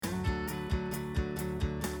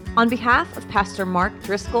On behalf of Pastor Mark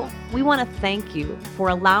Driscoll, we want to thank you for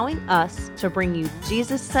allowing us to bring you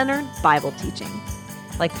Jesus-centered Bible teaching.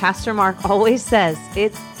 Like Pastor Mark always says,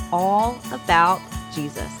 it's all about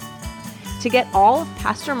Jesus. To get all of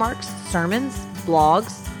Pastor Mark's sermons,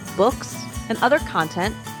 blogs, books, and other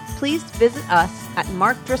content, please visit us at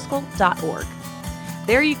markdriscoll.org.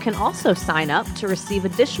 There you can also sign up to receive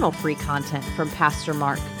additional free content from Pastor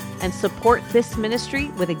Mark and support this ministry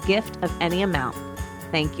with a gift of any amount.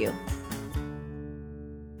 Thank you.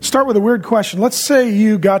 Start with a weird question. Let's say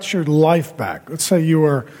you got your life back. Let's say you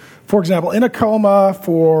were, for example, in a coma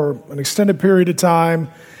for an extended period of time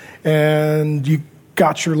and you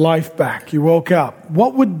got your life back. You woke up.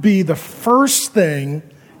 What would be the first thing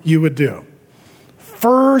you would do?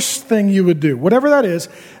 First thing you would do, whatever that is,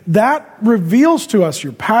 that reveals to us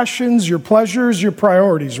your passions, your pleasures, your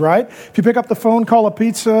priorities, right? If you pick up the phone, call a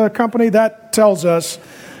pizza company, that tells us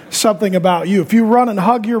something about you. If you run and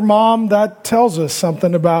hug your mom, that tells us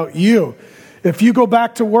something about you. If you go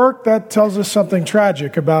back to work, that tells us something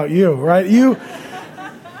tragic about you, right? You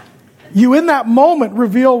in that moment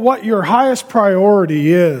reveal what your highest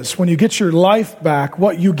priority is. When you get your life back,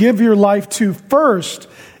 what you give your life to first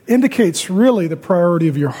indicates really the priority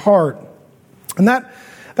of your heart. And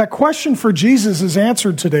that question for Jesus is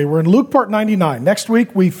answered today. We're in Luke part 99. Next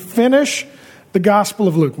week, we finish the Gospel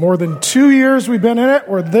of Luke. More than 2 years we've been in it.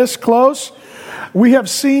 We're this close. We have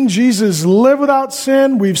seen Jesus live without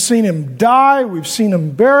sin. We've seen him die. We've seen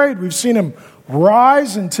him buried. We've seen him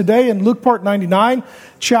rise. And today in Luke part 99,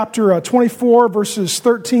 chapter 24, verses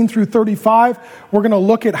 13 through 35, we're going to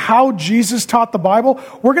look at how Jesus taught the Bible.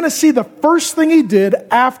 We're going to see the first thing he did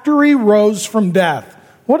after he rose from death.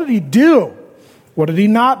 What did he do? What did he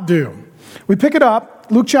not do? We pick it up.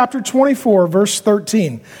 Luke chapter 24, verse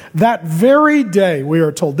 13. That very day, we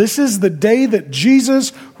are told, this is the day that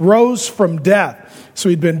Jesus rose from death. So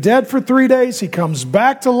he'd been dead for 3 days. He comes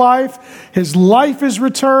back to life. His life is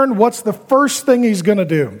returned. What's the first thing he's going to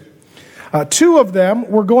do? Two of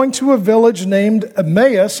them were going to a village named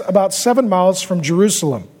Emmaus, about 7 miles from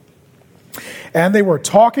Jerusalem. And they were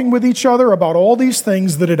talking with each other about all these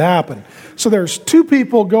things that had happened. So there's two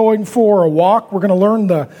people going for a walk. We're going to learn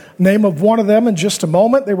the name of one of them in just a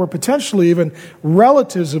moment. They were potentially even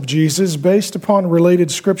relatives of Jesus based upon related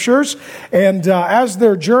scriptures. And as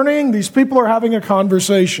they're journeying, these people are having a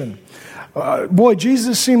conversation. Boy,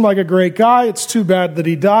 Jesus seemed like a great guy. It's too bad that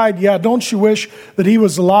he died. Yeah, don't you wish that he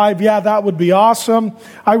was alive? Yeah, that would be awesome.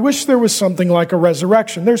 I wish there was something like a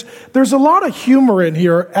resurrection. There's a lot of humor in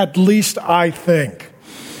here, at least I think.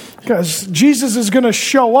 Because Jesus is going to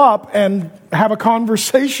show up and have a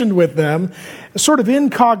conversation with them, sort of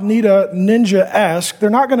incognita ninja-esque. They're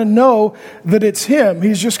not going to know that it's him.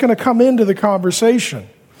 He's just going to come into the conversation.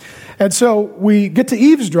 And so we get to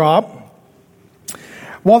eavesdrop.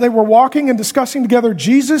 While they were walking and discussing together,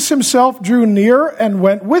 Jesus himself drew near and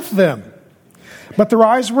went with them. But their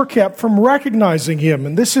eyes were kept from recognizing him.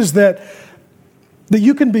 And this is that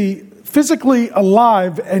you can be physically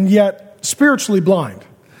alive and yet spiritually blind.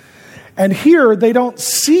 And here they don't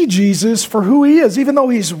see Jesus for who he is, even though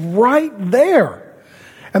he's right there.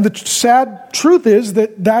 And the sad truth is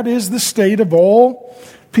that is the state of all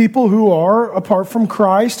people who are apart from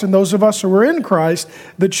Christ, and those of us who are in Christ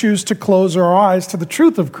that choose to close our eyes to the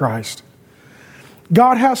truth of Christ.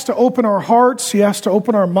 God has to open our hearts. He has to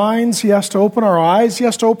open our minds. He has to open our eyes. He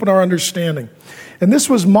has to open our understanding. And this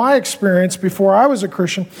was my experience before I was a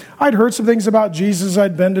Christian. I'd heard some things about Jesus.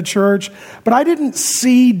 I'd been to church, but I didn't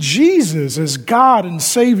see Jesus as God and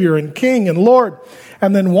Savior and King and Lord.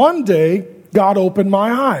 And then one day, God opened my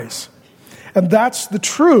eyes. And that's the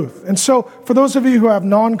truth. And so for those of you who have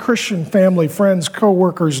non-Christian family, friends,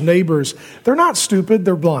 co-workers, neighbors, they're not stupid,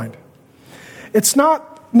 they're blind. It's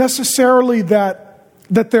not necessarily that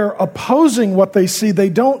they're opposing what they see. They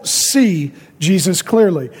don't see Jesus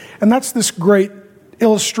clearly. And that's this great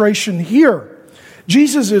illustration here.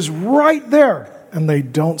 Jesus is right there, and they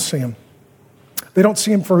don't see him. They don't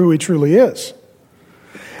see him for who he truly is.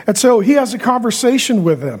 And so he has a conversation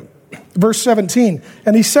with them. Verse 17,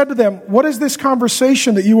 and he said to them, what is this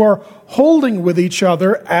conversation that you are holding with each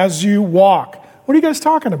other as you walk? What are you guys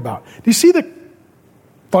talking about? Do you see the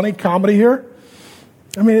funny comedy here?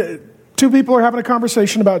 I mean, two people are having a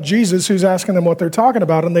conversation about Jesus who's asking them what they're talking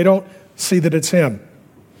about, and they don't see that it's him.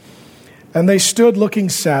 And they stood looking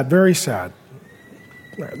sad, very sad.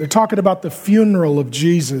 They're talking about the funeral of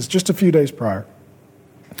Jesus just a few days prior.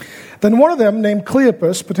 Then one of them, named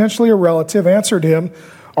Cleopas, potentially a relative, answered him,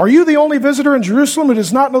 are you the only visitor in Jerusalem who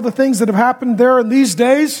does not know the things that have happened there in these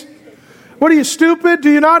days? What are you, stupid? Do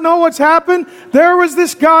you not know what's happened? There was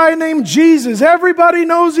this guy named Jesus. Everybody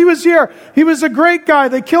knows he was here. He was a great guy.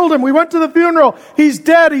 They killed him. We went to the funeral. He's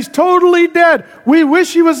dead. He's totally dead. We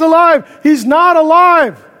wish he was alive. He's not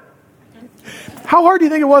alive. How hard do you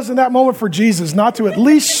think it was in that moment for Jesus not to at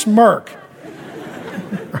least smirk?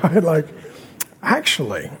 Right? Like,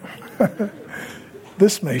 actually,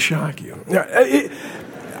 this may shock you.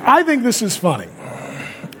 I think this is funny.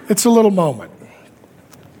 It's a little moment.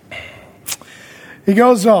 He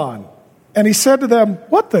goes on, and he said to them,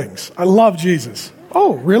 what things? I love Jesus.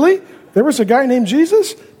 Oh, really? There was a guy named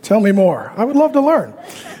Jesus? Tell me more. I would love to learn.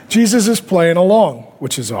 Jesus is playing along,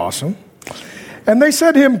 which is awesome. And they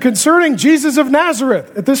said to him, concerning Jesus of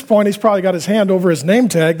Nazareth. At this point, he's probably got his hand over his name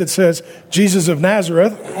tag that says, Jesus of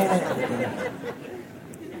Nazareth.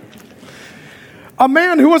 A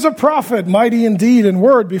man who was a prophet, mighty in deed and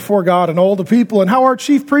word before God and all the people, and how our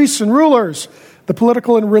chief priests and rulers, the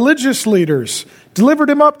political and religious leaders, delivered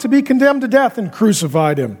him up to be condemned to death and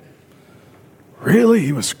crucified him. Really?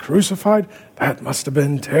 He was crucified? That must have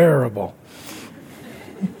been terrible.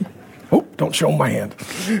 Oh, don't show my hand.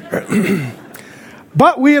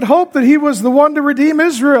 But we had hoped that he was the one to redeem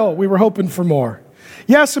Israel. We were hoping for more.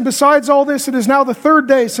 Yes, and besides all this, it is now the third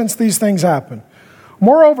day since these things happened.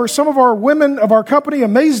 Moreover, some of our women of our company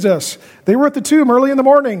amazed us. They were at the tomb early in the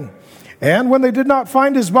morning. And when they did not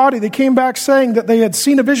find his body, they came back saying that they had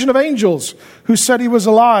seen a vision of angels who said he was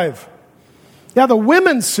alive. Yeah, the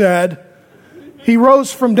women said he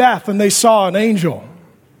rose from death and they saw an angel.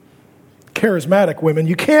 Charismatic women.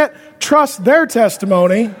 You can't trust their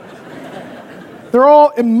testimony. They're all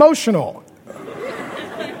emotional.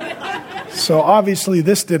 So obviously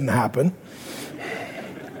this didn't happen.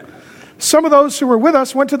 Some of those who were with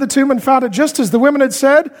us went to the tomb and found it just as the women had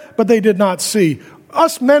said, but they did not see.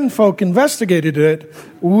 Us menfolk investigated it.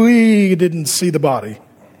 We didn't see the body.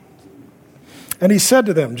 And he said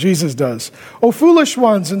to them, Jesus does, O foolish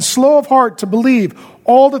ones and slow of heart to believe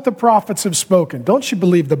all that the prophets have spoken. Don't you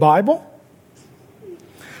believe the Bible?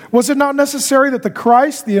 Was it not necessary that the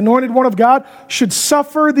Christ, the anointed one of God, should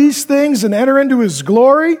suffer these things and enter into his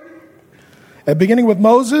glory? And beginning with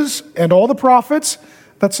Moses and all the prophets,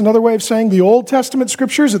 that's another way of saying the Old Testament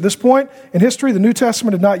scriptures. At this point in history, the New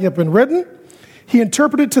Testament had not yet been written. He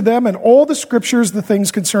interpreted to them in all the scriptures the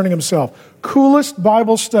things concerning himself. Coolest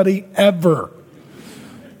Bible study ever.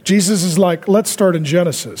 Jesus is like, let's start in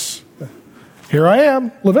Genesis. Here I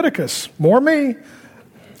am, Leviticus, more me.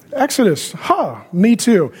 Exodus, me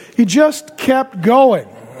too. He just kept going.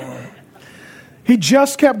 He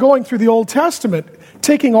just kept going through the Old Testament,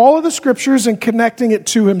 taking all of the scriptures and connecting it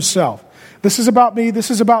to himself. This is about me,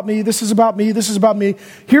 this is about me, this is about me, this is about me.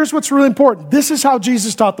 Here's what's really important. This is how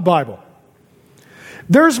Jesus taught the Bible.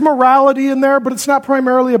 There's morality in there, but it's not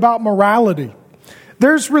primarily about morality.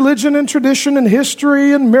 There's religion and tradition and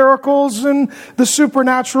history and miracles and the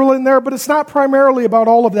supernatural in there, but it's not primarily about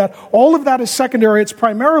all of that. All of that is secondary. It's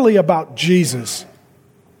primarily about Jesus.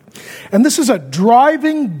 And this is a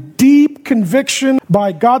driving, deep conviction.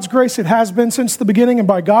 By God's grace, it has been since the beginning, and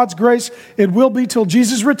by God's grace, it will be till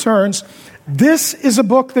Jesus returns. This is a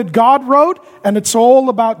book that God wrote, and it's all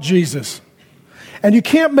about Jesus. And you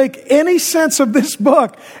can't make any sense of this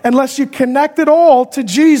book unless you connect it all to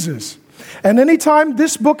Jesus. And anytime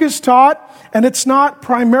this book is taught, and it's not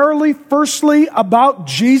primarily, firstly, about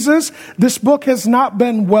Jesus, this book has not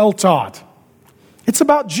been well taught. It's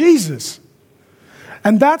about Jesus.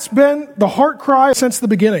 And that's been the heart cry since the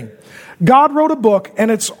beginning. God wrote a book,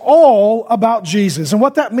 and it's all about Jesus. And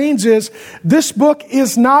what that means is, this book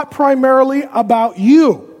is not primarily about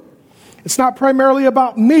you. It's not primarily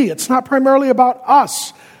about me. It's not primarily about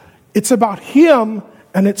us. It's about Him,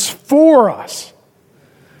 and it's for us.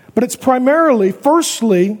 But it's primarily,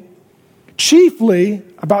 firstly, chiefly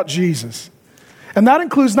about Jesus. And that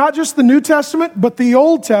includes not just the New Testament, but the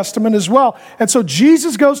Old Testament as well. And so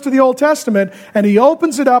Jesus goes to the Old Testament, and he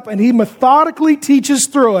opens it up, and he methodically teaches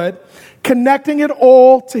through it, connecting it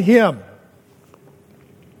all to him.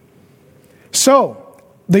 So,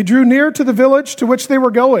 they drew near to the village to which they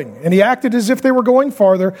were going, and he acted as if they were going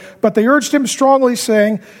farther, but they urged him strongly,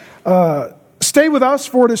 saying, stay with us,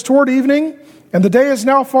 for it is toward evening, and the day is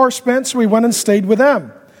now far spent, so he went and stayed with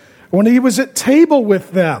them. When he was at table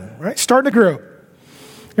with them, right, starting a group,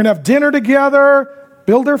 going to have dinner together,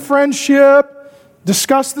 build their friendship,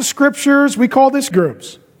 discuss the scriptures. We call this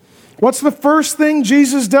groups. What's the first thing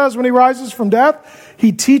Jesus does when he rises from death?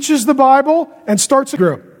 He teaches the Bible and starts a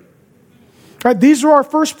group. Right, these are our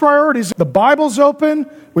first priorities. The Bible's open.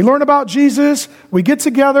 We learn about Jesus. We get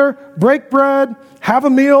together, break bread, have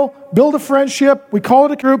a meal, build a friendship. We call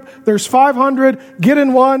it a group. There's 500. Get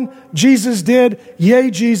in one. Jesus did.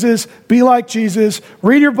 Yay, Jesus. Be like Jesus.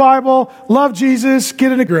 Read your Bible. Love Jesus.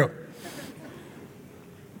 Get in a group.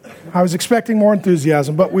 I was expecting more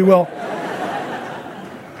enthusiasm, but we will.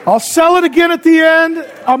 I'll sell it again at the end.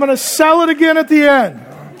 I'm going to sell it again at the end.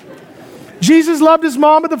 Jesus loved his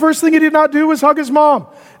mom, but the first thing he did not do was hug his mom.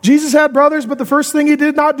 Jesus had brothers, but the first thing he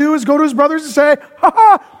did not do is go to his brothers and say, ha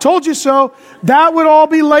ha, told you so. That would all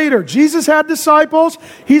be later. Jesus had disciples.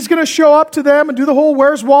 He's going to show up to them and do the whole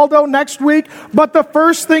Where's Waldo next week. But the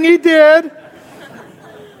first thing he did,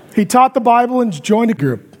 he taught the Bible and joined a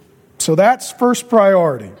group. So that's first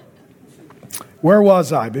priority. Where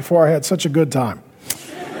was I before I had such a good time?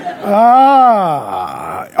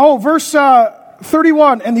 Verse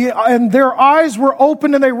 31, and their eyes were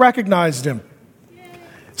open and they recognized him.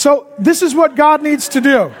 So this is what God needs to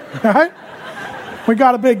do, right? We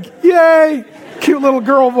got a big, yay, cute little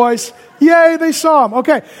girl voice. Yay, they saw him.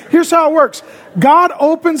 Okay, here's how it works. God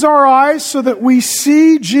opens our eyes so that we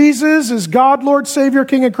see Jesus as God, Lord, Savior,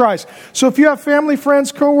 King, and Christ. So if you have family,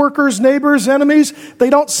 friends, coworkers, neighbors, enemies, they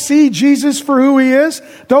don't see Jesus for who he is,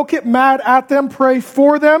 don't get mad at them. Pray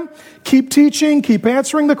for them. Keep teaching, keep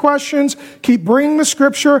answering the questions, keep bringing the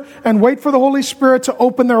scripture, and wait for the Holy Spirit to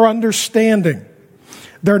open their understanding.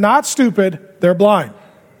 They're not stupid, they're blind.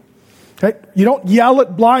 Okay? You don't yell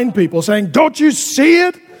at blind people saying, don't you see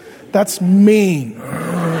it? That's mean.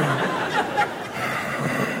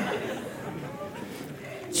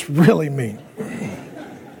 It's really mean.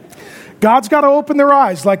 God's got to open their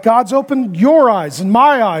eyes like God's opened your eyes and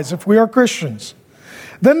my eyes if we are Christians.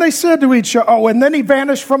 Then they said to each other, and then he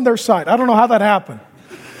vanished from their sight. I don't know how that happened.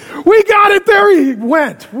 We got it, there he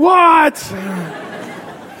went. What?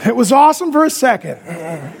 It was awesome for a second.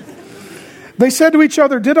 They said to each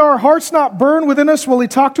other, did our hearts not burn within us? Will he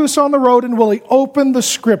talk to us on the road and will he open the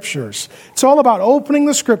scriptures? It's all about opening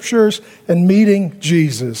the scriptures and meeting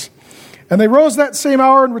Jesus. And they rose that same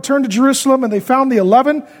hour and returned to Jerusalem, and they found the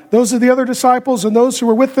 11, those are the other disciples, and those who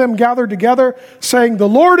were with them gathered together, saying, the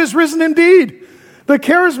Lord is risen indeed. The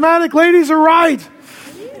charismatic ladies are right.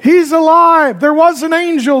 He's alive. There was an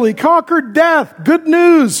angel. He conquered death. Good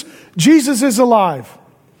news. Jesus is alive.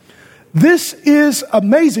 This is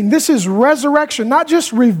amazing. This is resurrection, not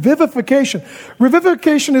just revivification.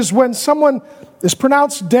 Revivification is when someone is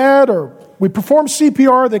pronounced dead or we perform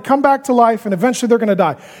CPR, they come back to life, and eventually they're going to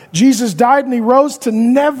die. Jesus died and he rose to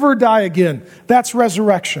never die again. That's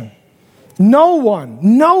resurrection. No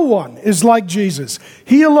one is like Jesus.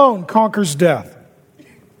 He alone conquers death.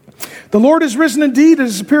 The Lord is risen indeed and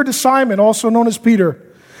has appeared to Simon, also known as Peter.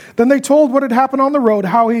 Then they told what had happened on the road,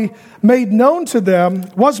 how he was made known to them,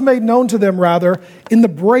 in the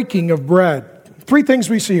breaking of bread. 3 things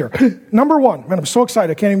we see here. Number 1, man, I'm so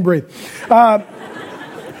excited, I can't even breathe.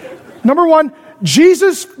 Number 1,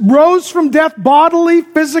 Jesus rose from death bodily,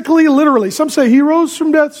 physically, literally. Some say he rose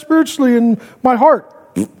from death spiritually in my heart.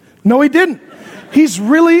 No, he didn't. He's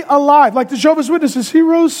really alive. Like the Jehovah's Witnesses, he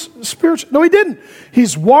rose spiritually. No, he didn't.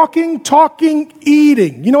 He's walking, talking,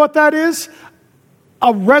 eating. You know what that is?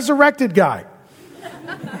 A resurrected guy.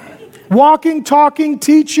 Walking, talking,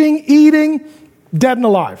 teaching, eating, dead and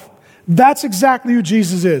alive. That's exactly who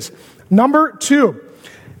Jesus is. Number 2,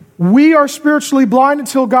 we are spiritually blind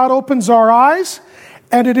until God opens our eyes.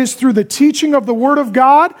 And it is through the teaching of the Word of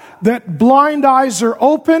God that blind eyes are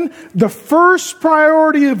open. The first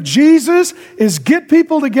priority of Jesus is get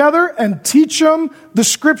people together and teach them the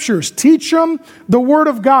Scriptures. Teach them the Word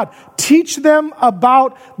of God. Teach them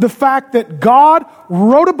about the fact that God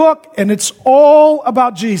wrote a book and it's all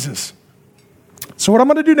about Jesus. So what I'm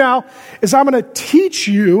going to do now is I'm going to teach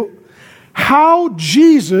you how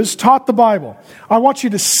Jesus taught the Bible. I want you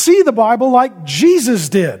to see the Bible like Jesus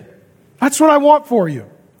did. That's what I want for you.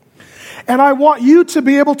 And I want you to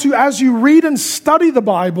be able to, as you read and study the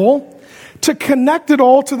Bible, to connect it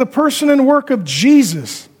all to the person and work of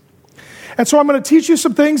Jesus. And so I'm going to teach you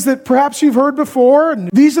some things that perhaps you've heard before.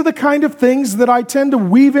 And these are the kind of things that I tend to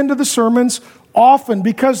weave into the sermons often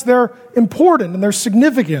because they're important and they're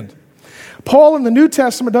significant. Paul in the New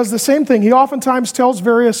Testament does the same thing. He oftentimes tells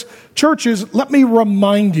various churches, let me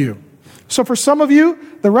remind you. So for some of you,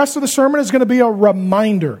 the rest of the sermon is going to be a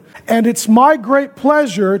reminder. And it's my great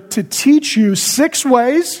pleasure to teach you 6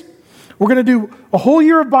 ways. We're going to do a whole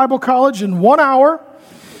year of Bible college in 1 hour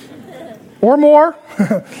or more.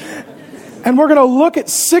 And we're going to look at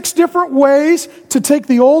 6 different ways to take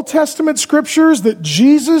the Old Testament scriptures that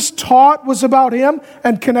Jesus taught was about him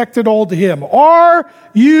and connect it all to him. Are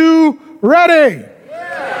you ready?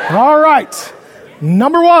 All right.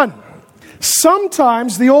 Number one,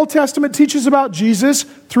 sometimes the Old Testament teaches about Jesus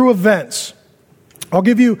through events. I'll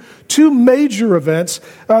give you two major events.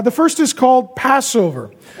 The first is called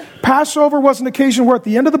Passover. Passover was an occasion where at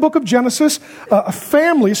the end of the book of Genesis, a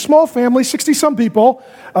small family, 60-some people,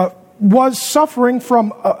 was suffering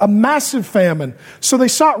from a massive famine. So they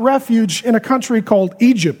sought refuge in a country called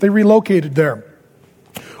Egypt. They relocated there.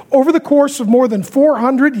 Over the course of more than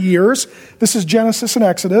 400 years, this is Genesis and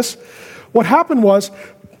Exodus, what happened was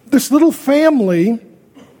this little family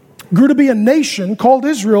grew to be a nation called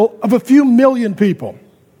Israel of a few million people.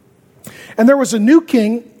 And there was a new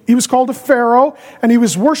king. He was called a Pharaoh, and he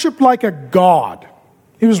was worshipped like a god.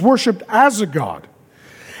 He was worshipped as a god.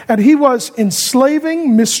 And he was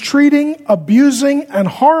enslaving, mistreating, abusing, and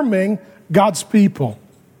harming God's people.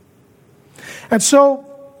 And so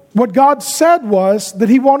what God said was that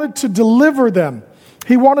he wanted to deliver them.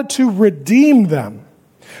 He wanted to redeem them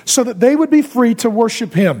so that they would be free to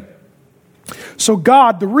worship him. So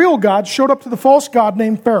God, the real God, showed up to the false god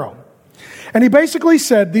named Pharaoh. And he basically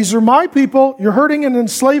said, these are my people, you're hurting and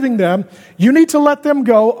enslaving them, you need to let them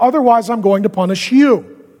go, otherwise I'm going to punish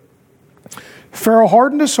you. Pharaoh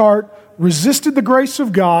hardened his heart, resisted the grace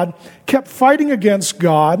of God, kept fighting against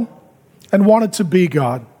God, and wanted to be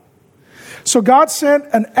God. So God sent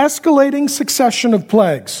an escalating succession of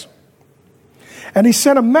plagues. And he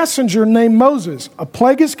sent a messenger named Moses. A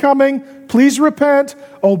plague is coming. Please repent.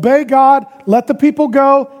 Obey God. Let the people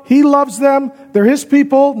go. He loves them. They're his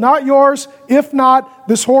people, not yours. If not,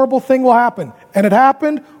 this horrible thing will happen. And it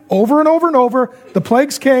happened over and over and over. The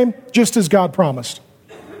plagues came just as God promised.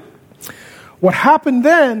 What happened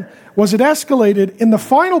then was it escalated in the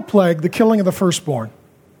final plague, the killing of the firstborn.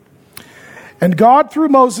 And God, through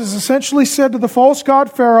Moses, essentially said to the false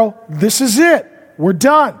god Pharaoh, this is it. We're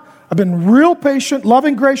done. I've been real patient,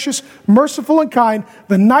 loving, gracious, merciful, and kind.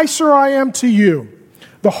 The nicer I am to you,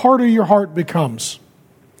 the harder your heart becomes.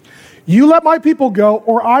 You let my people go,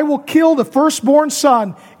 or I will kill the firstborn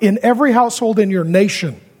son in every household in your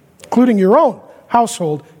nation, including your own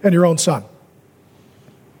household and your own son.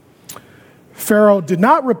 Pharaoh did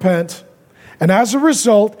not repent, and as a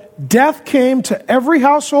result, death came to every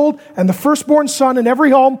household and the firstborn son in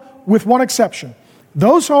every home, with one exception.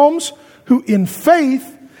 Those homes who in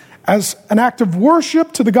faith, as an act of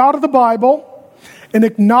worship to the God of the Bible, in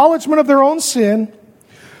acknowledgement of their own sin,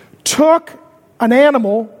 took an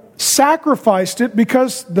animal, sacrificed it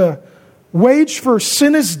because the wage for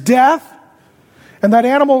sin is death, and that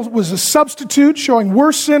animal was a substitute showing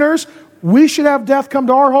we're sinners. We should have death come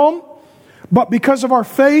to our home. But because of our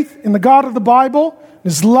faith in the God of the Bible,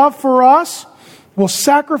 his love for us, we'll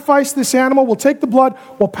sacrifice this animal, we'll take the blood,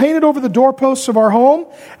 we'll paint it over the doorposts of our home,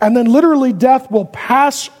 and then literally death will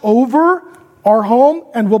pass over our home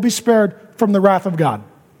and we'll be spared from the wrath of God.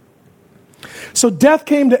 So death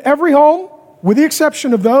came to every home, with the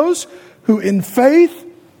exception of those who in faith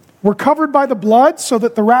were covered by the blood so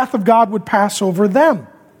that the wrath of God would pass over them.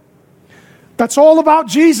 That's all about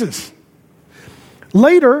Jesus.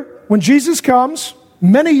 Later, when Jesus comes,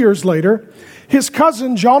 many years later, his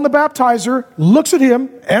cousin, John the Baptizer, looks at him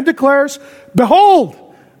and declares, behold,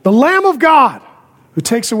 the Lamb of God who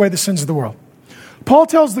takes away the sins of the world. Paul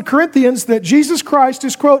tells the Corinthians that Jesus Christ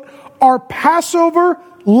is, quote, our Passover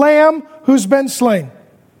lamb who's been slain.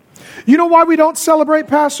 You know why we don't celebrate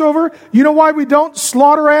Passover? You know why we don't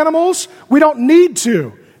slaughter animals? We don't need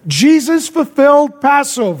to. Jesus fulfilled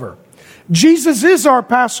Passover. Jesus is our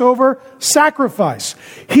Passover sacrifice.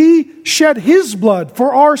 He shed his blood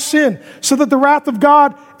for our sin so that the wrath of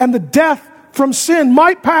God and the death from sin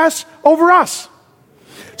might pass over us.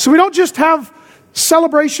 So we don't just have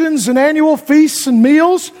celebrations and annual feasts and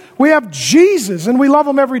meals. We have Jesus and we love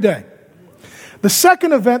him every day. The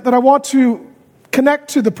second event that I want to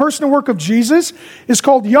connect to the person and work of Jesus is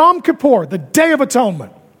called Yom Kippur, the Day of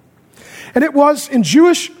Atonement. And it was in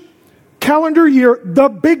Jewish calendar year, the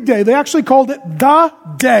big day. They actually called it the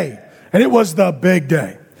day. And it was the big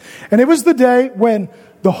day. And it was the day when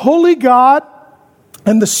the holy God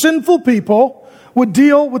and the sinful people would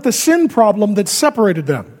deal with the sin problem that separated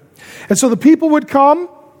them. And so the people would come,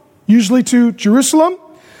 usually to Jerusalem.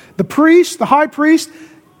 The priest, the high priest,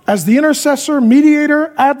 as the intercessor,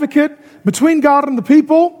 mediator, advocate between God and the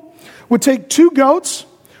people, would take two goats.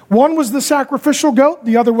 One was the sacrificial goat,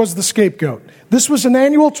 the other was the scapegoat. This was an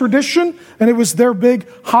annual tradition, and it was their big,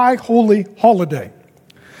 high, holy holiday.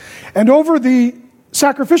 And over the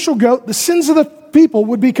sacrificial goat, the sins of the people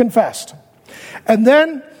would be confessed. And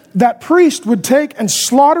then that priest would take and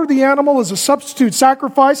slaughter the animal as a substitute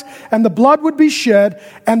sacrifice, and the blood would be shed,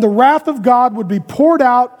 and the wrath of God would be poured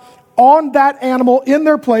out on that animal in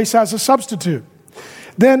their place as a substitute.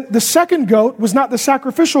 Then the second goat was not the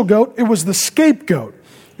sacrificial goat, it was the scapegoat.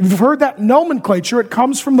 If you've heard that nomenclature, it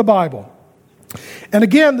comes from the Bible. And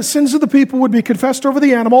again, the sins of the people would be confessed over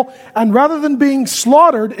the animal, and rather than being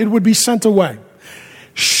slaughtered, it would be sent away.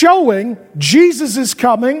 Showing Jesus is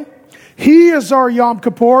coming. He is our Yom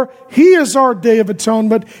Kippur. He is our Day of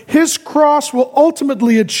Atonement. His cross will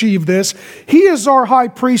ultimately achieve this. He is our high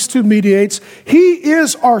priest who mediates. He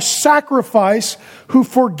is our sacrifice who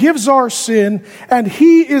forgives our sin. And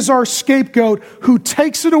he is our scapegoat who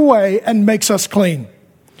takes it away and makes us clean.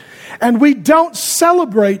 And we don't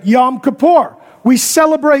celebrate Yom Kippur. We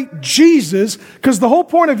celebrate Jesus because the whole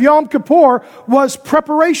point of Yom Kippur was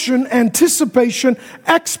preparation, anticipation,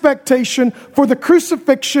 expectation for the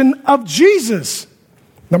crucifixion of Jesus.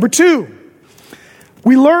 Number 2,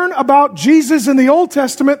 we learn about Jesus in the Old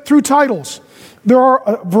Testament through titles. There are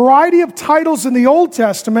a variety of titles in the Old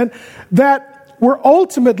Testament that were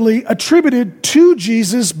ultimately attributed to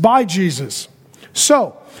Jesus by Jesus.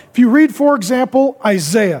 So, if you read, for example,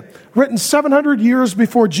 Isaiah, written 700 years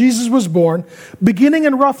before Jesus was born, beginning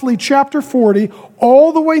in roughly chapter 40,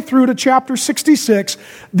 all the way through to chapter 66,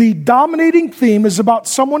 the dominating theme is about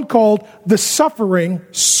someone called the suffering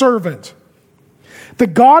servant.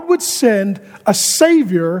 That God would send a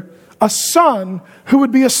Savior, a Son, who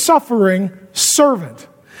would be a suffering servant.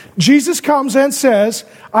 Jesus comes and says,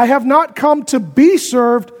 I have not come to be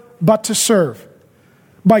served, but to serve,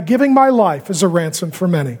 by giving my life as a ransom for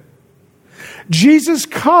many. Jesus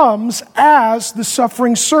comes as the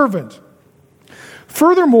suffering servant.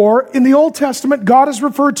 Furthermore, in the Old Testament, God is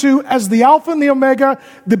referred to as the Alpha and the Omega,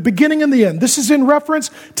 the beginning and the end. This is in reference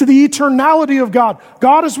to the eternality of God.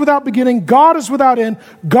 God is without beginning. God is without end.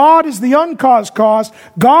 God is the uncaused cause.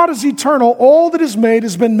 God is eternal. All that is made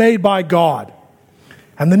has been made by God.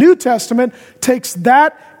 And the New Testament takes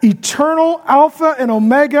that eternal Alpha and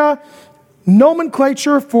Omega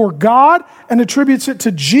nomenclature for God and attributes it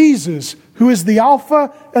to Jesus, who is the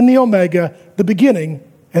Alpha and the Omega, the beginning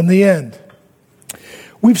and the end.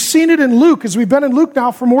 We've seen it in Luke, as we've been in Luke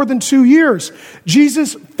now for more than 2 years.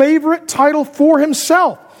 Jesus' favorite title for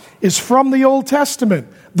himself is from the Old Testament,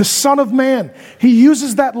 the Son of Man. He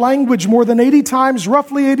uses that language more than 80 times,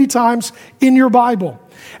 roughly 80 times in your Bible.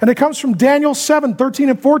 And it comes from Daniel 7, 13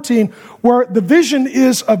 and 14, where the vision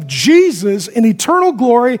is of Jesus in eternal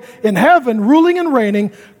glory in heaven, ruling and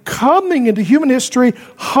reigning, coming into human history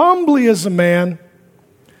humbly as a man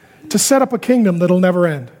to set up a kingdom that'll never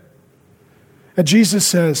end. And Jesus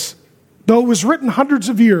says, though it was written hundreds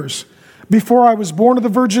of years before I was born of the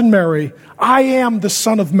Virgin Mary, I am the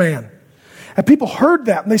Son of Man. And people heard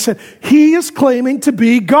that and they said, he is claiming to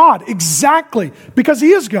be God. Exactly, because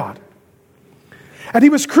he is God. And he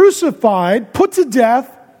was crucified, put to death,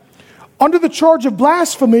 under the charge of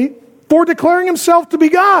blasphemy for declaring himself to be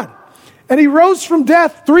God. And he rose from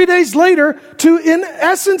death 3 days later to, in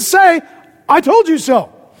essence, say, I told you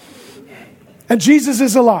so. And Jesus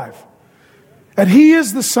is alive. And he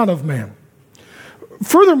is the Son of Man.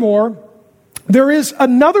 Furthermore, there is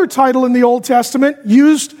another title in the Old Testament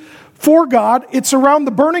used for God. It's around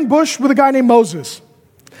the burning bush with a guy named Moses.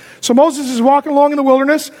 So Moses is walking along in the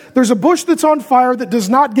wilderness. There's a bush that's on fire that does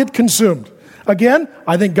not get consumed. Again,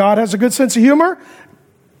 I think God has a good sense of humor.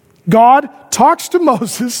 God talks to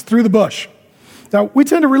Moses through the bush. Now, we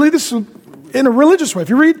tend to read this in a religious way. If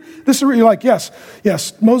you read this, you're like, yes,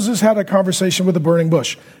 Moses had a conversation with a burning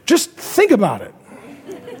bush. Just think about it.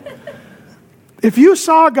 If you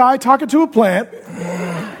saw a guy talking to a plant,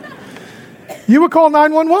 you would call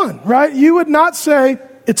 911, right? You would not say,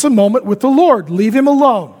 it's a moment with the Lord. Leave him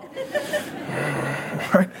alone.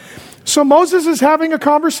 Right? So Moses is having a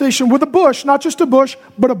conversation with a bush, not just a bush,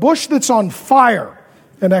 but a bush that's on fire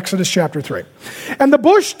in Exodus chapter 3. And the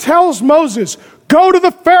bush tells Moses, go to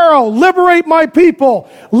the Pharaoh, liberate my people,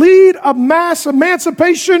 lead a mass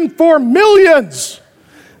emancipation for millions.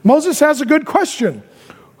 Moses has a good question.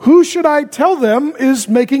 Who should I tell them is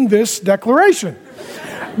making this declaration?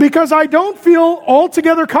 Because I don't feel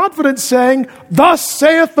altogether confident saying, thus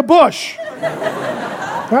saith the bush.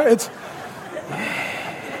 Right?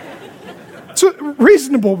 It's a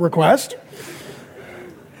reasonable request.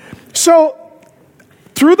 So,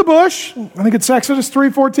 through the bush, I think it's Exodus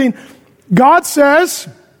 3:14, God says,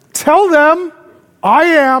 tell them, I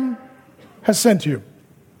am has sent you.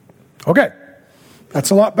 Okay,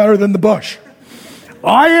 that's a lot better than the bush.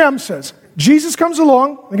 I am says. Jesus comes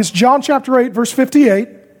along, I think it's John chapter 8, verse 58,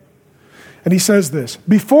 and he says this,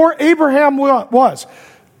 before Abraham was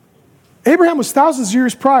thousands of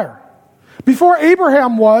years prior. Before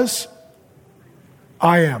Abraham was,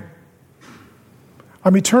 I am.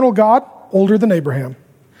 I'm eternal God, older than Abraham.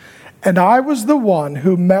 And I was the one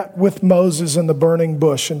who met with Moses in the burning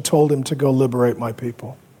bush and told him to go liberate my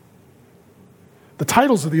people. The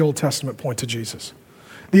titles of the Old Testament point to Jesus.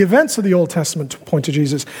 The events of the Old Testament point to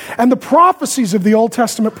Jesus. And the prophecies of the Old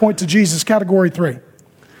Testament point to Jesus, category 3.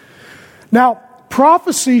 Now,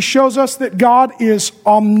 prophecy shows us that God is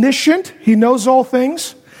omniscient. He knows all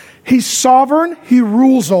things. He's sovereign. He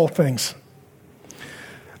rules all things.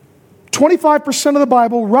 25% of the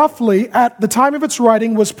Bible, roughly, at the time of its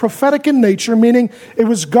writing, was prophetic in nature, meaning it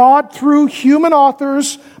was God through human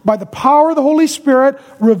authors, by the power of the Holy Spirit,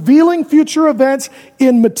 revealing future events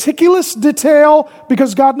in meticulous detail,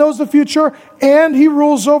 because God knows the future, and He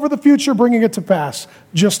rules over the future, bringing it to pass,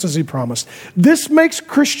 just as He promised. This makes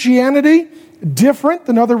Christianity different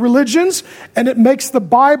than other religions, and it makes the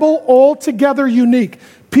Bible altogether unique.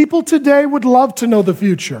 People today would love to know the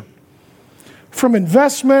future. From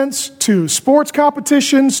investments to sports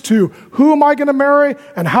competitions to who am I going to marry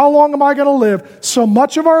and how long am I going to live, so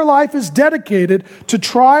much of our life is dedicated to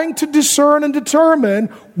trying to discern and determine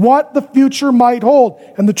what the future might hold.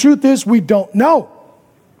 And the truth is, we don't know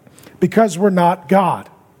because we're not God.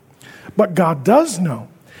 But God does know.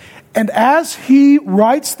 And as He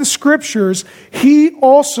writes the scriptures, He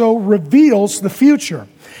also reveals the future.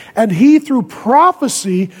 And He, through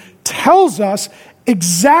prophecy, tells us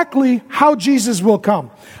exactly how Jesus will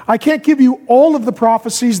come. I can't give you all of the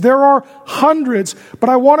prophecies. There are hundreds, but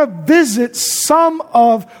I want to visit some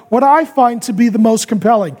of what I find to be the most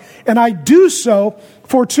compelling. And I do so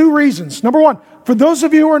for 2 reasons. Number 1, for those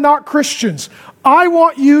of you who are not Christians, I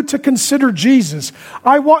want you to consider Jesus.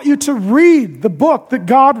 I want you to read the book that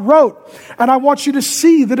God wrote. And I want you to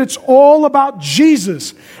see that it's all about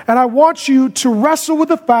Jesus. And I want you to wrestle with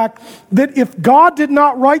the fact that if God did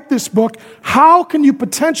not write this book, how can you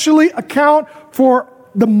potentially account for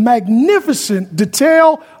the magnificent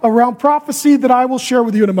detail around prophecy that I will share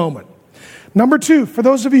with you in a moment? Number 2, for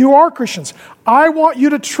those of you who are Christians, I want you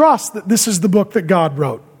to trust that this is the book that God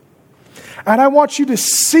wrote. And I want you to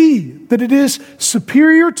see that it is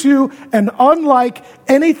superior to and unlike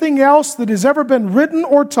anything else that has ever been written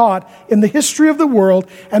or taught in the history of the world.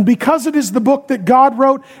 And because it is the book that God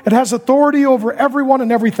wrote, it has authority over everyone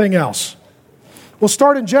and everything else. We'll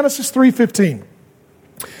start in Genesis 3:15.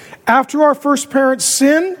 After our first parents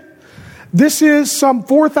sinned, this is some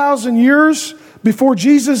 4,000 years before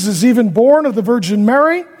Jesus is even born of the Virgin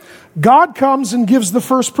Mary, God comes and gives the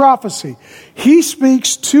first prophecy. He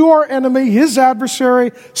speaks to our enemy, his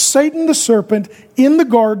adversary, Satan the serpent, in the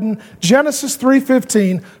garden. Genesis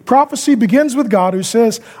 3:15. Prophecy begins with God, who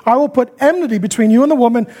says, I will put enmity between you and the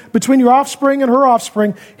woman, between your offspring and her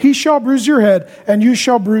offspring. He shall bruise your head, and you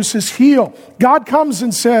shall bruise his heel. God comes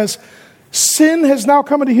and says, sin has now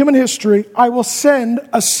come into human history. I will send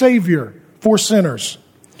a Savior for sinners.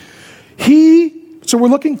 So we're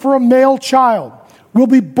looking for a male child. Will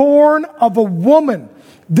be born of a woman.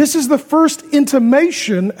 This is the first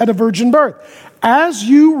intimation at a virgin birth. As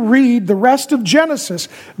you read the rest of Genesis,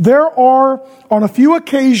 there are, on a few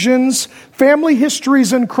occasions, family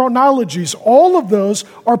histories and chronologies. All of those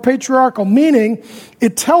are patriarchal, meaning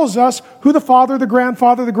it tells us who the father, the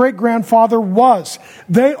grandfather, the great-grandfather was.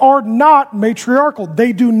 They are not matriarchal.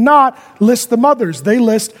 They do not list the mothers. They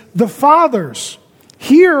list the fathers.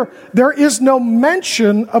 Here, there is no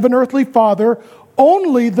mention of an earthly father,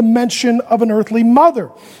 only the mention of an earthly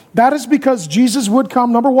mother. That is because Jesus would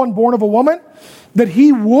come, number 1, born of a woman, that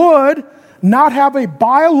he would not have a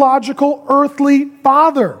biological earthly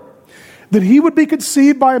father, that he would be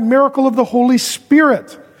conceived by a miracle of the Holy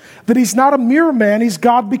Spirit, that he's not a mere man, he's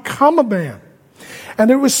God become a man. And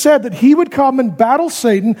it was said that he would come and battle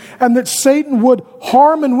Satan, and that Satan would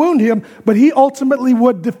harm and wound him, but he ultimately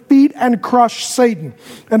would defeat and crush Satan.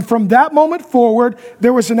 And from that moment forward,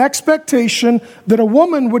 there was an expectation that a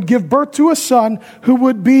woman would give birth to a son who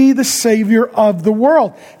would be the Savior of the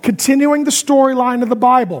world. Continuing the storyline of the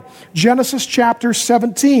Bible, Genesis chapter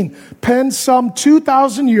 17, penned some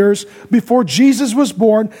 2,000 years before Jesus was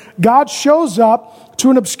born, God shows up to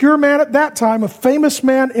an obscure man at that time, a famous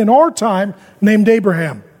man in our time, named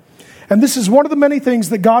Abraham. And this is one of the many things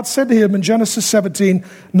that God said to him in Genesis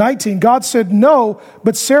 17:19. God said, no,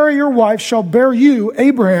 but Sarah your wife shall bear you,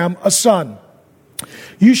 Abraham, a son.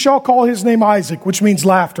 You shall call his name Isaac, which means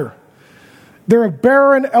laughter. They're a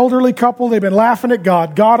barren, elderly couple. They've been laughing at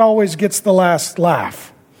God. God always gets the last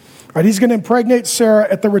laugh. Right? He's going to impregnate Sarah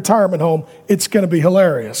at the retirement home. It's going to be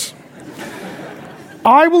hilarious.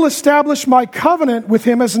 I will establish my covenant with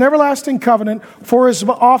him as an everlasting covenant for his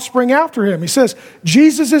offspring after him. He says,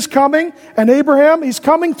 Jesus is coming, and Abraham, he's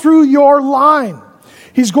coming through your line.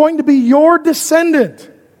 He's going to be your descendant.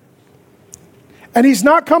 And he's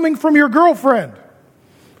not coming from your girlfriend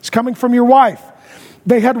It's coming from your wife.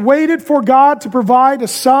 They had waited for God to provide a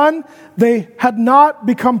son. They had not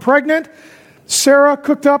become pregnant. Sarah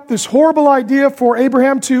cooked up this horrible idea for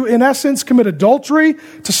Abraham to, in essence, commit adultery,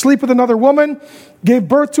 to sleep with another woman, gave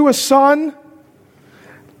birth to a son.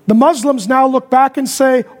 The Muslims now look back and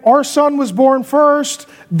say, our son was born first.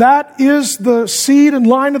 That is the seed and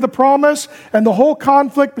line of the promise. And the whole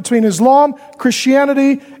conflict between Islam,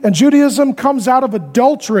 Christianity, and Judaism comes out of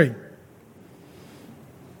adultery.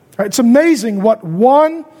 It's amazing what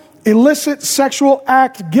one illicit sexual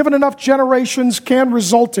act, given enough generations, can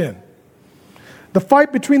result in. The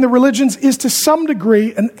fight between the religions is to some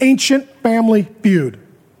degree an ancient family feud.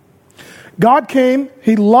 God came,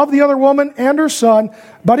 He loved the other woman and her son,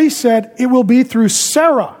 but He said it will be through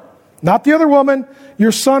Sarah, not the other woman,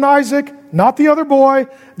 your son Isaac, not the other boy,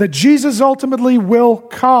 that Jesus ultimately will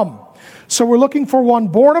come. So we're looking for one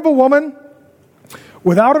born of a woman,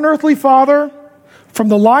 without an earthly father, from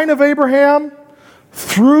the line of Abraham,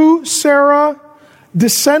 through Sarah,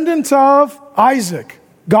 descendant of Isaac.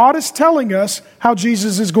 God is telling us how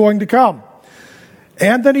Jesus is going to come.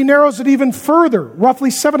 And then He narrows it even further. Roughly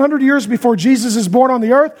 700 years before Jesus is born on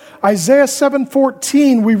the earth, Isaiah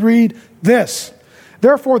 7:14, we read this.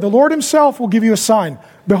 Therefore, the Lord Himself will give you a sign.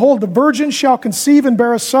 Behold, the virgin shall conceive and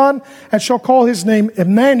bear a son, and shall call his name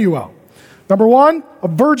Emmanuel. Number one, a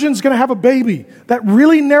virgin's going to have a baby. That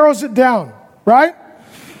really narrows it down, right?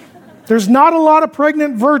 There's not a lot of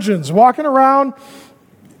pregnant virgins walking around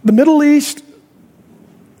the Middle East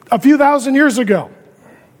a few thousand years ago.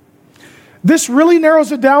 This really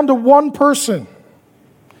narrows it down to one person.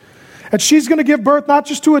 And she's going to give birth not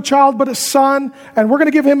just to a child, but a son. And we're going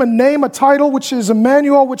to give him a name, a title, which is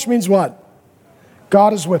Emmanuel, which means what?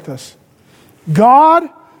 God is with us. God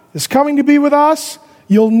is coming to be with us.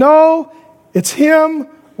 You'll know it's Him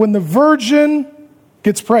when the virgin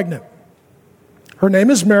gets pregnant. Her name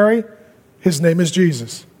is Mary. His name is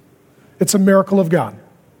Jesus. It's a miracle of God.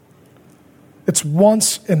 It's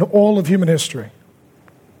once in all of human history.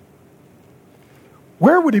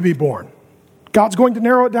 Where would He be born? God's going to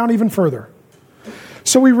narrow it down even further.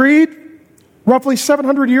 So we read roughly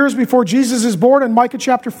 700 years before Jesus is born in Micah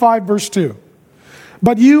chapter 5, verse 2.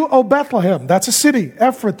 But you, O Bethlehem, that's a city,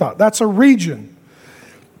 Ephrathah, that's a region,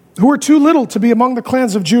 who are too little to be among the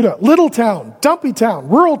clans of Judah. Little town, dumpy town,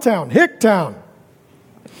 rural town, hick town,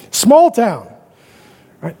 small town.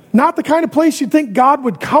 Right? Not the kind of place you'd think God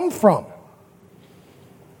would come from.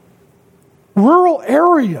 Rural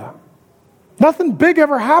area. Nothing big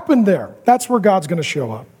ever happened there. That's where God's going to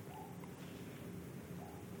show up.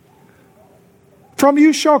 From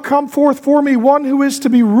you shall come forth for me one who is to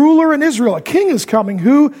be ruler in Israel. A king is coming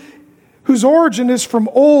whose origin is from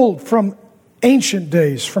old, from ancient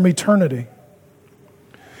days, from eternity.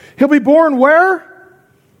 He'll be born where?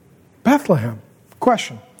 Bethlehem.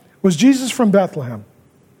 Question. Was Jesus from Bethlehem?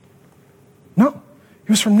 No.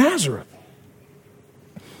 He was from Nazareth.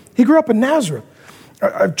 He grew up in Nazareth.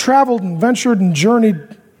 I've traveled and ventured and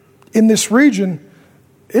journeyed in this region.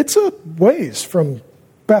 It's a ways from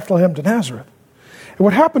Bethlehem to Nazareth. And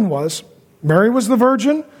what happened was, Mary was the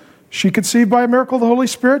virgin. She conceived by a miracle of the Holy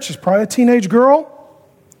Spirit. She's probably a teenage girl.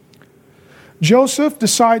 Joseph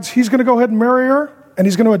decides he's going to go ahead and marry her, and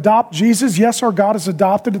he's going to adopt Jesus. Yes, our God is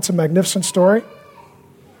adopted. It's a magnificent story.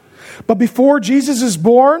 But before Jesus is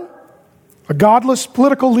born, a godless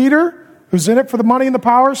political leader who's in it for the money and the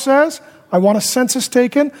power says, I want a census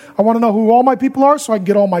taken. I want to know who all my people are so I can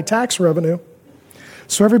get all my tax revenue.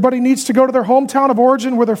 So everybody needs to go to their hometown of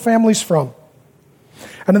origin where their family's from.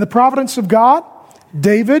 And in the providence of God,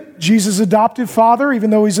 David, Jesus' adopted father, even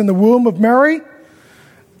though he's in the womb of Mary,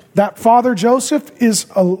 that father Joseph is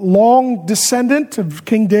a long descendant of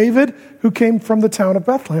King David who came from the town of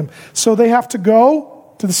Bethlehem. So they have to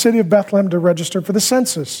go to the city of Bethlehem to register for the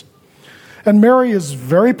census. And Mary is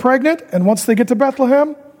very pregnant, and once they get to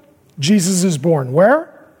Bethlehem, Jesus is born.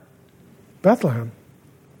 Where? Bethlehem.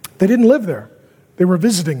 They didn't live there. They were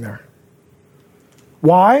visiting there.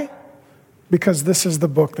 Why? Because this is the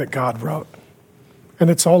book that God wrote. And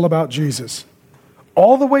it's all about Jesus.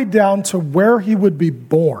 All the way down to where He would be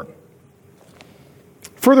born.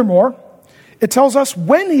 Furthermore, it tells us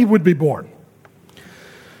when He would be born.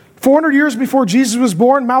 400 years before Jesus was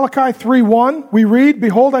born, Malachi 3:1, we read,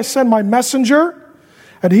 Behold, I send my messenger,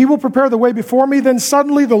 and he will prepare the way before me. Then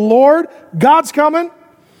suddenly the Lord, God's coming,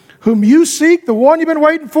 whom you seek, the one you've been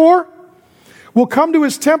waiting for, will come to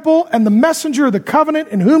His temple, and the messenger of the covenant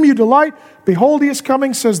in whom you delight, behold, He is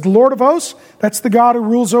coming, says the Lord of hosts. That's the God who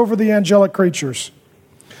rules over the angelic creatures.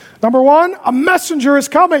 Number one, a messenger is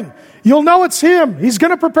coming. You'll know it's Him. He's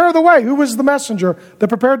going to prepare the way. Who was the messenger that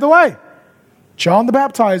prepared the way? John the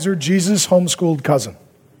Baptizer, Jesus' homeschooled cousin.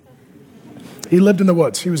 He lived in the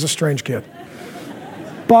woods. He was a strange kid.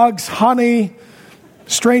 Bugs, honey,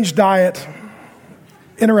 strange diet,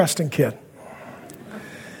 interesting kid.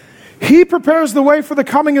 He prepares the way for the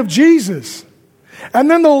coming of Jesus. And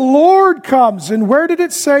then the Lord comes. And where did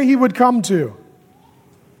it say he would come to?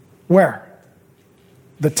 Where?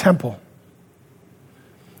 The temple.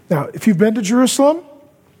 Now, if you've been to Jerusalem,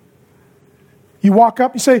 you walk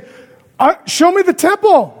up, you say, show me the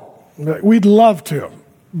temple. We'd love to,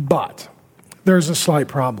 but there's a slight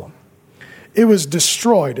problem. It was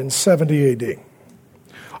destroyed in 70 AD.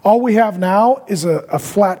 All we have now is a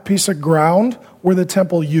flat piece of ground where the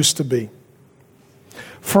temple used to be.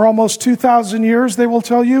 For almost 2,000 years, they will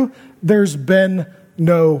tell you, there's been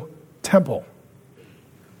no temple.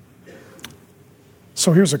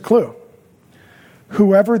 So here's a clue.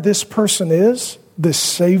 Whoever this person is, this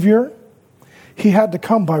Savior, he had to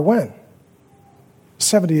come by when?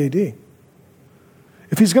 70 AD.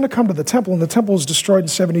 If he's going to come to the temple, and the temple was destroyed in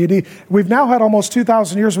 70 AD, we've now had almost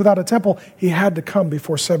 2,000 years without a temple, he had to come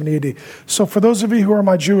before 70 AD. So for those of you who are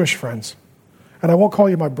my Jewish friends, and I won't call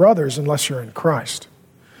you my brothers unless you're in Christ,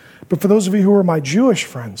 but for those of you who are my Jewish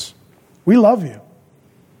friends, we love you.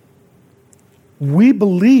 We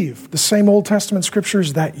believe the same Old Testament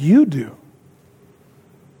scriptures that you do.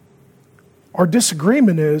 Our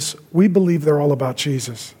disagreement is we believe they're all about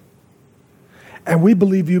Jesus. And we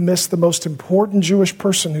believe you missed the most important Jewish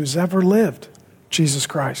person who's ever lived, Jesus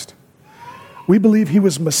Christ. We believe he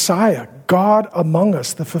was Messiah, God among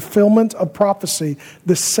us, the fulfillment of prophecy,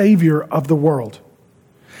 the Savior of the world.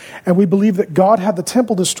 And we believe that God had the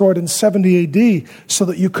temple destroyed in 70 AD so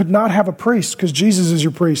that you could not have a priest because Jesus is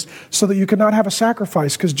your priest, so that you could not have a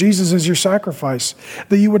sacrifice because Jesus is your sacrifice,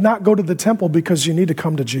 that you would not go to the temple because you need to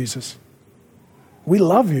come to Jesus. We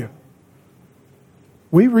love you.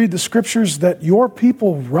 We read the scriptures that your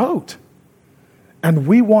people wrote, and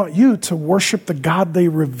we want you to worship the God they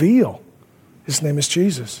reveal. His name is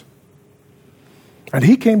Jesus. And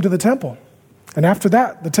he came to the temple. And after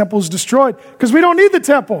that, the temple is destroyed because we don't need the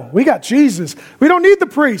temple. We got Jesus. We don't need the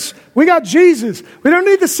priests. We got Jesus. We don't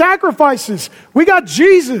need the sacrifices. We got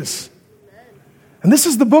Jesus. And this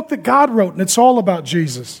is the book that God wrote, and it's all about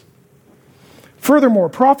Jesus. Furthermore,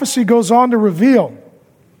 prophecy goes on to reveal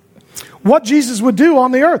what Jesus would do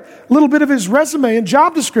on the earth. A little bit of his resume and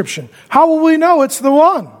job description. How will we know it's the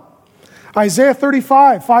one? Isaiah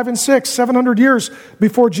 35, 5 and 6, 700 years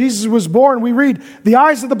before Jesus was born, we read, the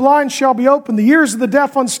eyes of the blind shall be opened, the ears of the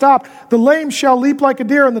deaf unstopped, the lame shall leap like a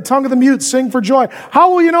deer, and the tongue of the mute sing for joy.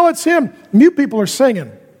 How will you know it's him? Mute people are singing,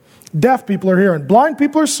 deaf people are hearing, blind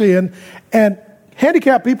people are seeing, and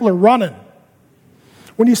handicapped people are running.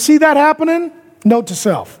 When you see that happening, note to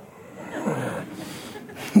self.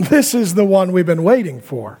 This is the one we've been waiting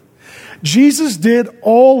for. Jesus did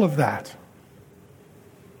all of that.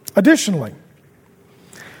 Additionally,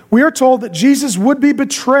 we are told that Jesus would be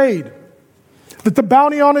betrayed, that the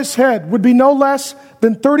bounty on his head would be no less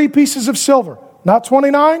than 30 pieces of silver. Not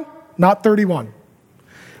 29, not 31.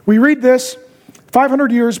 We read this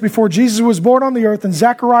 500 years before Jesus was born on the earth in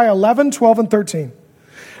Zechariah 11, 12, and 13.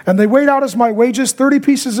 And they weighed out as my wages 30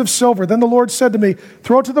 pieces of silver. Then the Lord said to me,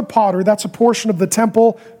 throw it to the potter. That's a portion of the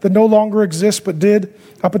temple that no longer exists but did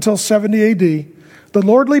up until 70 AD. The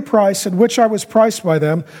lordly price at which I was priced by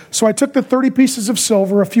them. So I took the 30 pieces of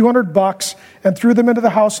silver, a few $100, and threw them into the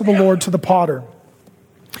house of the Lord to the potter.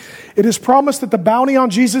 It is promised that the bounty on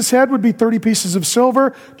Jesus' head would be 30 pieces of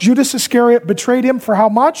silver. Judas Iscariot betrayed him for how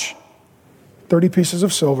much? 30 pieces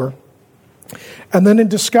of silver. And then in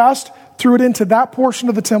disgust, threw it into that portion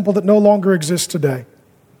of the temple that no longer exists today.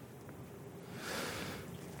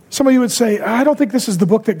 Some of you would say, I don't think this is the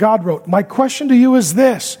book that God wrote. My question to you is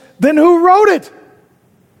this. Then who wrote it?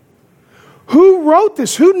 Who wrote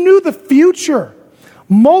this? Who knew the future?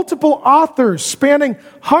 Multiple authors spanning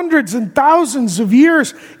hundreds and thousands of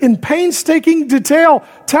years in painstaking detail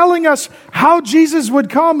telling us how Jesus would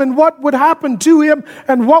come and what would happen to him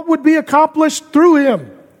and what would be accomplished through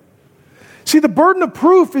him. See, the burden of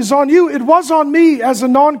proof is on you. It was on me as a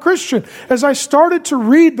non-Christian. As I started to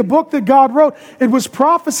read the book that God wrote, it was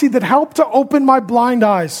prophecy that helped to open my blind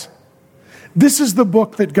eyes. This is the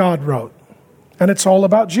book that God wrote, and it's all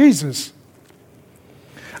about Jesus.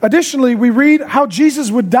 Additionally, we read how Jesus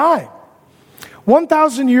would die.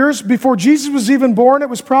 1,000 years before Jesus was even born, it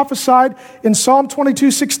was prophesied in Psalm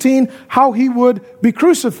 22:16 how he would be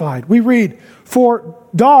crucified. We read, for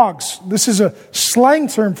dogs, this is a slang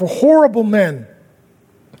term for horrible men.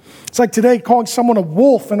 It's like today calling someone a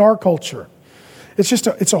wolf in our culture.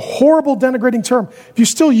 It's a horrible, denigrating term. If you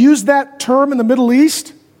still use that term in the Middle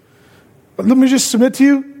East, let me just submit to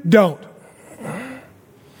you, don't.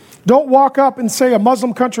 Don't walk up and say a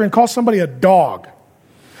Muslim country and call somebody a dog.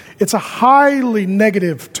 It's a highly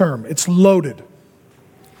negative term. It's loaded.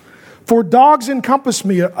 For dogs encompass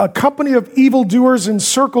me, a company of evildoers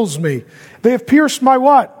encircles me. They have pierced my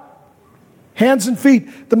what? Hands and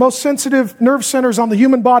feet, the most sensitive nerve centers on the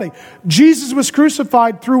human body. Jesus was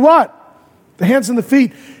crucified through what? The hands and the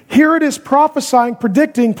feet. Here it is prophesying,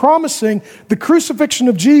 predicting, promising the crucifixion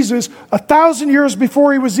of Jesus 1,000 years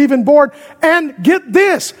before he was even born. And get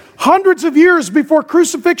this, hundreds of years before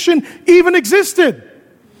crucifixion even existed.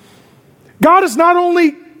 God is not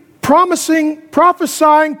only promising,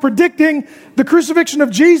 prophesying, predicting the crucifixion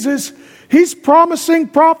of Jesus, he's promising,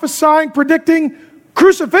 prophesying, predicting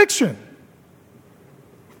crucifixion.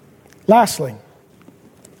 Lastly,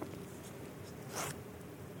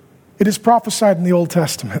 it is prophesied in the Old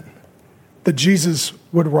Testament that Jesus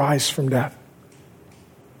would rise from death.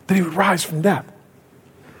 That he would rise from death.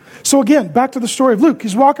 So again, back to the story of Luke.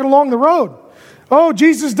 He's walking along the road. Oh,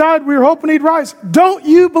 Jesus died. We were hoping he'd rise. Don't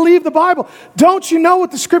you believe the Bible? Don't you know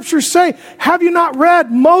what the scriptures say? Have you not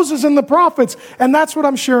read Moses and the prophets? And that's what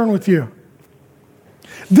I'm sharing with you.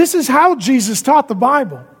 This is how Jesus taught the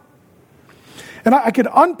Bible. And I could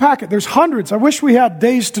unpack it. There's hundreds. I wish we had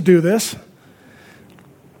days to do this.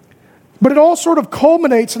 But it all sort of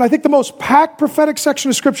culminates, and I think the most packed prophetic section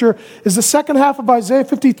of Scripture is the second half of Isaiah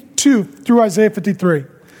 52 through Isaiah 53.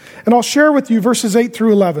 And I'll share with you verses 8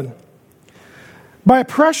 through 11. By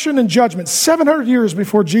oppression and judgment, 700 years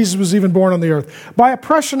before Jesus was even born on the earth, by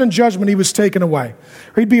oppression and judgment he was taken away.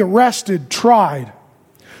 He'd be arrested, tried,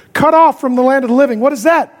 cut off from the land of the living. What is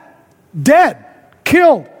that? Dead,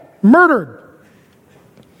 killed, murdered.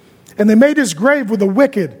 And they made his grave with the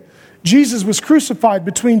wicked. Jesus was crucified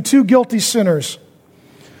between two guilty sinners.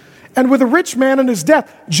 And with a rich man in his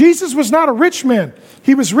death. Jesus was not a rich man.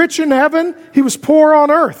 He was rich in heaven. He was poor on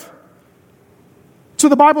earth. So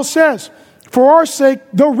the Bible says, for our sake,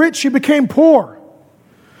 though rich, he became poor.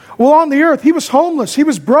 Well, on the earth, he was homeless. He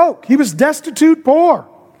was broke. He was destitute, poor.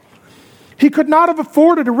 He could not have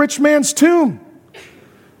afforded a rich man's tomb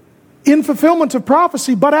in fulfillment of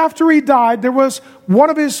prophecy. But after he died, there was one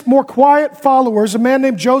of his more quiet followers, a man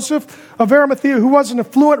named Joseph of Arimathea, who was an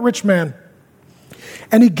affluent rich man.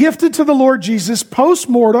 And he gifted to the Lord Jesus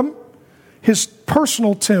post-mortem his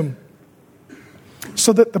personal tomb,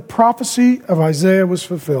 so that the prophecy of Isaiah was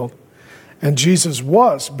fulfilled. And Jesus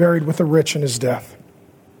was buried with the rich in his death,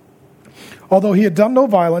 although he had done no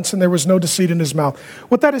violence and there was no deceit in his mouth.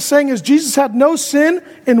 What that is saying is Jesus had no sin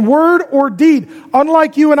in word or deed.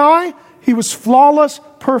 Unlike you and I, he was flawless,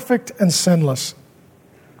 perfect, and sinless.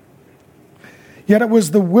 Yet it was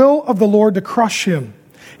the will of the Lord to crush him.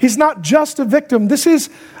 He's not just a victim. This is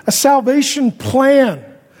a salvation plan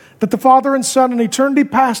that the Father and Son in eternity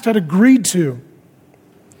past had agreed to.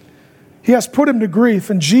 He has put him to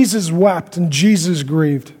grief, and Jesus wept, and Jesus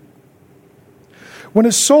grieved. When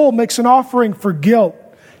his soul makes an offering for guilt,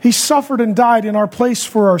 he suffered and died in our place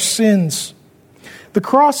for our sins. The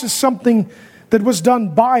cross is something that was done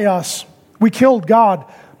by us. We killed God,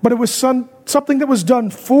 but it was something that was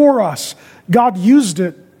done for us. God used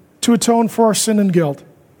it to atone for our sin and guilt.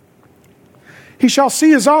 He shall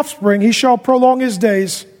see his offspring, he shall prolong his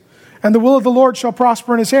days, and the will of the Lord shall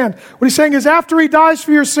prosper in his hand. What he's saying is after he dies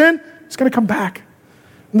for your sin, he's going to come back.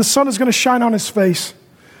 And the sun is going to shine on his face.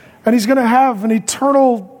 And he's going to have an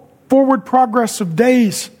eternal forward progress of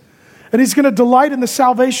days. And he's going to delight in the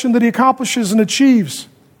salvation that he accomplishes and achieves.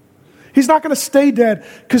 He's not going to stay dead,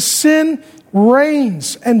 because sin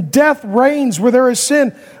reigns and death reigns where there is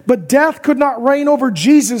sin. But death could not reign over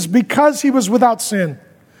Jesus because he was without sin.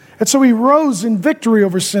 And so he rose in victory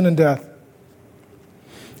over sin and death.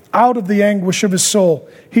 Out of the anguish of his soul,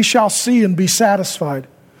 he shall see and be satisfied.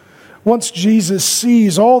 Once Jesus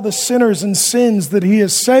sees all the sinners and sins that he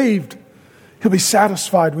has saved, he'll be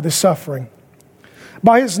satisfied with his suffering.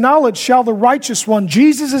 By his knowledge shall the righteous one,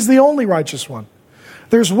 Jesus is the only righteous one.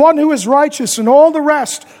 There's one who is righteous and all the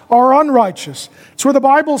rest are unrighteous. It's where the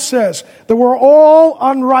Bible says that we're all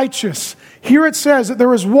unrighteous. Here it says that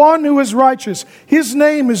there is one who is righteous. His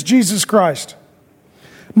name is Jesus Christ.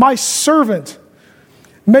 My servant,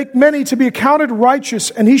 make many to be accounted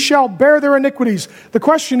righteous, and he shall bear their iniquities. The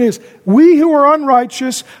question is, we who are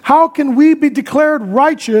unrighteous, how can we be declared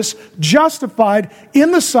righteous, justified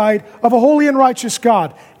in the sight of a holy and righteous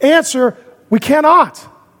God? Answer, we cannot.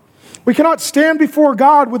 We cannot stand before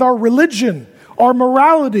God with our religion, our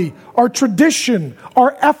morality, our tradition,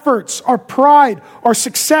 our efforts, our pride, our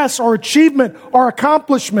success, our achievement, our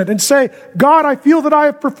accomplishment, and say, God, I feel that I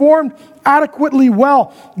have performed adequately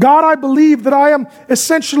well. God, I believe that I am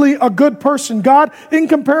essentially a good person. God, in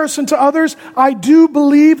comparison to others, I do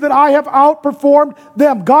believe that I have outperformed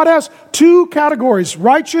them. God has two categories,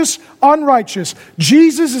 righteous, unrighteous.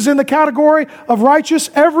 Jesus is in the category of righteous.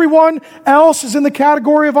 Everyone else is in the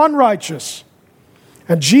category of unrighteous.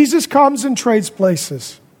 And Jesus comes and trades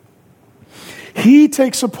places. He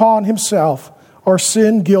takes upon himself our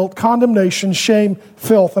sin, guilt, condemnation, shame,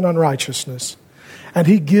 filth, and unrighteousness. And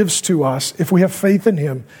he gives to us, if we have faith in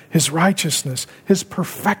him, his righteousness, his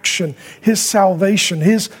perfection, his salvation,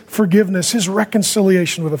 his forgiveness, his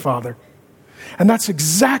reconciliation with the Father. And that's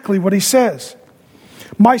exactly what he says.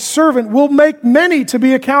 My servant will make many to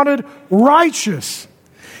be accounted righteous.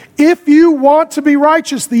 If you want to be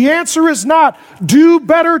righteous, the answer is not do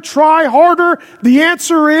better, try harder. The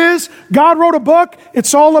answer is God wrote a book.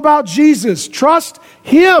 It's all about Jesus. Trust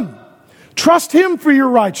him. Trust him for your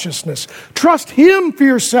righteousness. Trust him for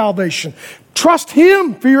your salvation. Trust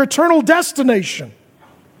him for your eternal destination.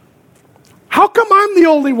 How come I'm the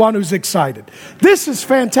only one who's excited? This is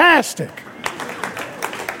fantastic.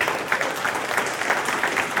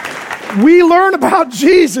 We learn about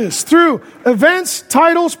Jesus through events,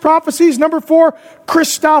 titles, prophecies. Number 4,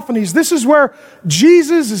 Christophanies. This is where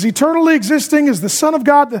Jesus is eternally existing as the Son of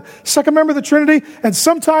God, the second member of the Trinity. And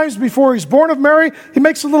sometimes before he's born of Mary, he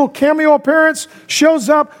makes a little cameo appearance, shows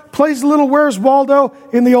up, plays a little Where's Waldo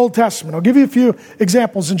in the Old Testament. I'll give you a few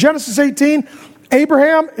examples. In Genesis 18,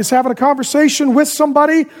 Abraham is having a conversation with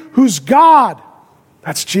somebody who's God.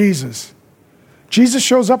 That's Jesus. Jesus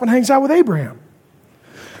shows up and hangs out with Abraham.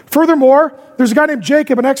 Furthermore, there's a guy named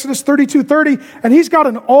Jacob in Exodus 32:30, and he's got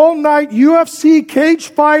an all-night UFC cage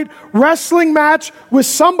fight wrestling match with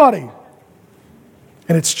somebody.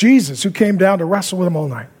 And it's Jesus who came down to wrestle with him all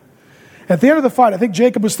night. At the end of the fight, I think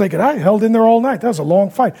Jacob was thinking, I held in there all night. That was a long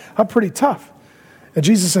fight. I'm pretty tough. And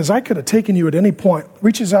Jesus says, I could have taken you at any point.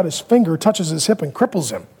 Reaches out his finger, touches his hip, and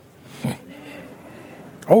cripples him.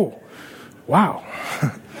 Oh, wow.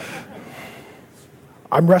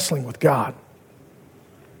 I'm wrestling with God.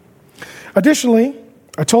 Additionally,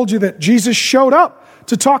 I told you that Jesus showed up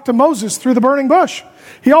to talk to Moses through the burning bush.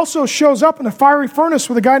 He also shows up in a fiery furnace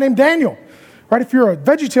with a guy named Daniel. Right? If you're a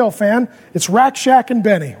VeggieTale fan, it's Rack, Shack, and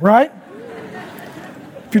Benny, right?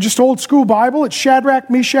 If you're just old school Bible, it's Shadrach,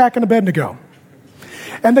 Meshach, and Abednego.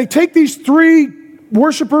 And they take these 3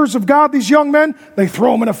 worshipers of God, these young men, they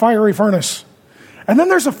throw them in a fiery furnace. And then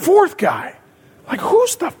there's a 4th guy. Like,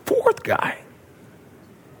 who's the 4th guy?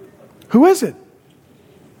 Who is it?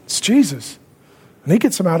 It's Jesus. And he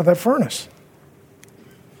gets them out of that furnace.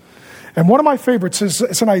 And one of my favorites is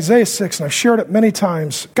it's in Isaiah 6, and I've shared it many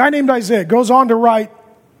times. A guy named Isaiah goes on to write,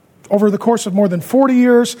 over the course of more than 40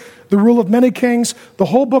 years, the rule of many kings, the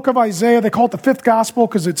whole book of Isaiah. They call it the 5th gospel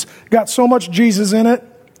because it's got so much Jesus in it.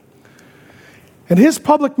 And his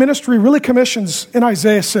public ministry really commissions in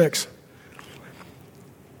Isaiah 6.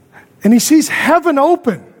 And he sees heaven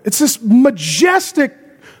open. It's this majestic,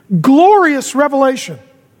 glorious revelation.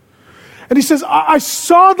 And he says, I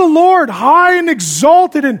saw the Lord high and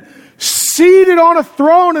exalted and seated on a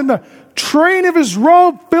throne, and the train of his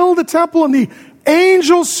robe filled the temple, and the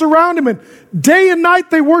angels surround him, and day and night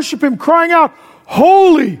they worship him, crying out,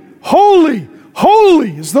 Holy, holy,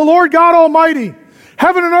 holy is the Lord God Almighty.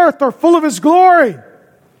 Heaven and earth are full of his glory.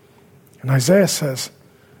 And Isaiah says,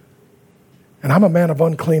 and I'm a man of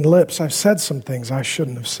unclean lips. I've said some things I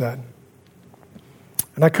shouldn't have said.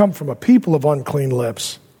 And I come from a people of unclean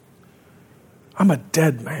lips. I'm a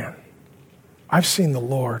dead man. I've seen the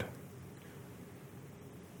Lord.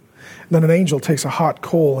 And then an angel takes a hot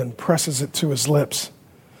coal and presses it to his lips.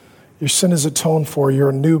 Your sin is atoned for. You're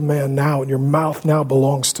a new man now, and your mouth now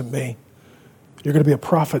belongs to me. You're going to be a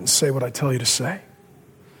prophet and say what I tell you to say.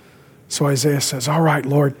 So Isaiah says, all right,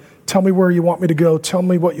 Lord, tell me where you want me to go. Tell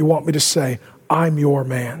me what you want me to say. I'm your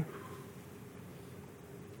man.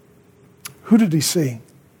 Who did he see?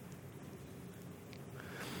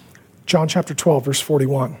 John chapter 12, verse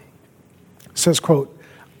 41 says, quote,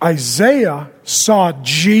 Isaiah saw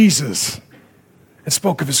Jesus and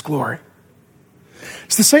spoke of his glory.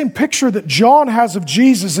 It's the same picture that John has of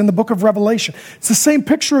Jesus in the book of Revelation. It's the same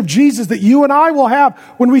picture of Jesus that you and I will have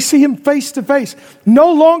when we see him face to face.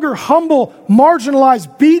 No longer humble,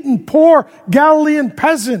 marginalized, beaten, poor Galilean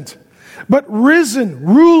peasant, but risen,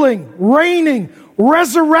 ruling, reigning,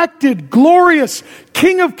 resurrected, glorious,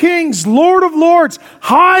 King of kings, Lord of lords,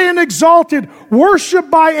 high and exalted,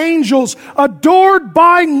 worshiped by angels, adored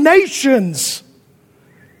by nations.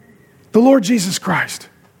 The Lord Jesus Christ.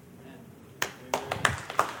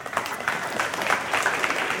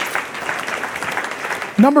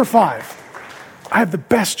 Number 5, I have the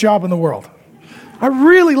best job in the world. I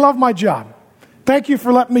really love my job. Thank you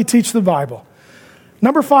for letting me teach the Bible.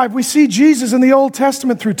 Number 5, we see Jesus in the Old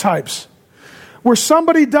Testament through types, where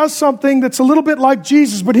somebody does something that's a little bit like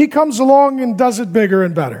Jesus, but he comes along and does it bigger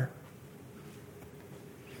and better.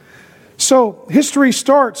 So history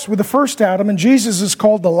starts with the first Adam, and Jesus is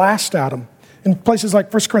called the last Adam in places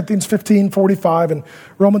like 1 Corinthians 15:45 and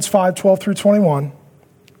Romans 5:12 through 21.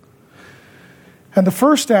 And the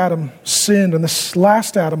first Adam sinned, and the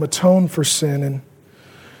last Adam atoned for sin. And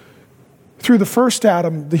through the first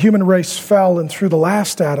Adam, the human race fell, and through the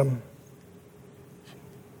last Adam,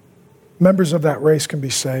 members of that race can be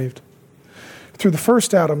saved. Through the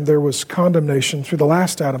first Adam, there was condemnation. Through the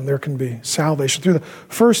last Adam, there can be salvation. Through the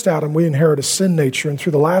first Adam, we inherit a sin nature. And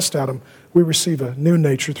through the last Adam, we receive a new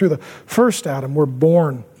nature. Through the first Adam, we're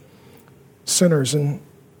born sinners. And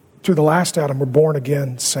through the last Adam, we're born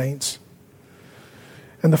again saints.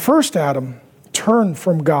 And the first Adam turned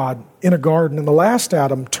from God in a garden. And the last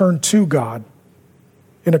Adam turned to God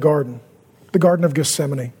in a garden, the Garden of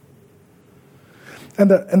Gethsemane. And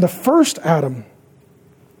the first Adam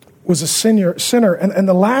was a sinner, and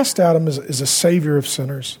the last Adam is a savior of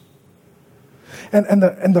sinners. And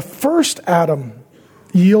the first Adam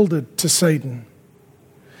yielded to Satan,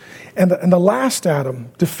 and the last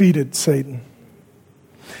Adam defeated Satan.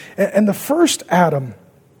 And the first Adam,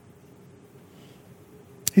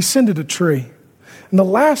 he sinned at a tree, and the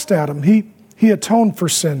last Adam, he atoned for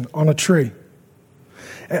sin on a tree.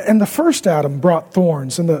 And the first Adam brought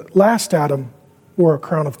thorns, and the last Adam wore a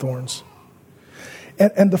crown of thorns.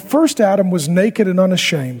 And the first Adam was naked and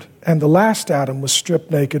unashamed, and the last Adam was stripped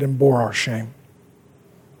naked and bore our shame.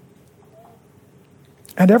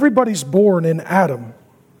 And everybody's born in Adam.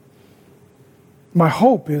 My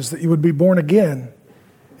hope is that you would be born again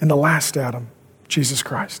in the last Adam, Jesus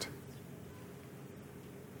Christ.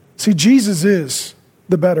 See, Jesus is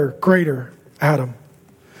the better, greater Adam.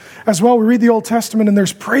 As well, we read the Old Testament and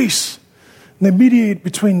there's priests, and they mediate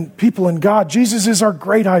between people and God. Jesus is our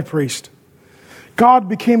great high priest. God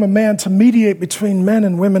became a man to mediate between men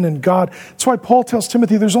and women and God. That's why Paul tells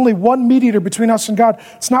Timothy there's only one mediator between us and God.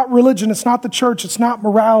 It's not religion, it's not the church, it's not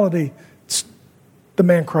morality. It's the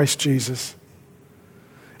man Christ Jesus.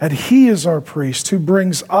 And he is our priest who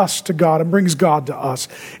brings us to God and brings God to us.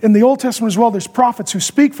 In the Old Testament as well, there's prophets who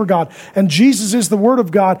speak for God. And Jesus is the Word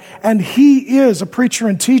of God. And he is a preacher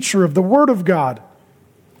and teacher of the Word of God.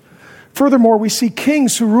 Furthermore, we see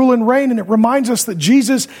kings who rule and reign, and it reminds us that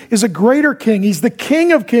Jesus is a greater king. He's the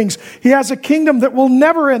King of kings. He has a kingdom that will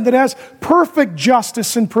never end, that has perfect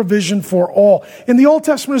justice and provision for all. In the Old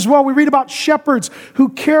Testament as well, we read about shepherds who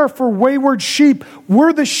care for wayward sheep.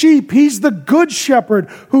 We're the sheep. He's the good shepherd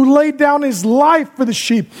who laid down his life for the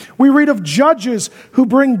sheep. We read of judges who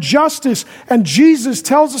bring justice, and Jesus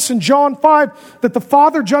tells us in John 5 that the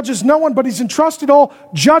Father judges no one, but he's entrusted all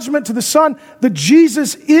judgment to the Son, that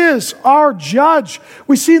Jesus is our judge.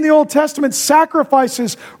 We see in the Old Testament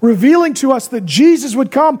sacrifices revealing to us that Jesus would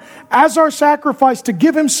come as our sacrifice to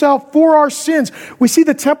give himself for our sins. We see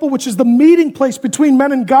the temple, which is the meeting place between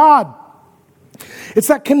men and God. It's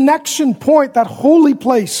that connection point, that holy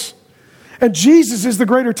place. And Jesus is the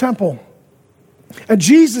greater temple. And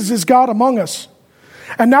Jesus is God among us.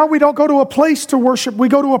 And now we don't go to a place to worship, we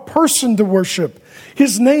go to a person to worship.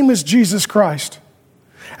 His name is Jesus Christ.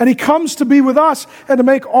 And he comes to be with us and to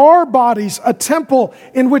make our bodies a temple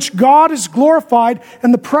in which God is glorified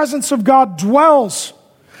and the presence of God dwells,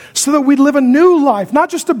 so that we live a new life, not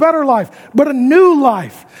just a better life, but a new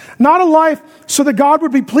life. Not a life so that God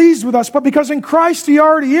would be pleased with us, but because in Christ he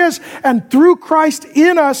already is, and through Christ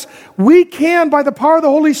in us, we can, by the power of the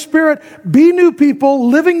Holy Spirit, be new people,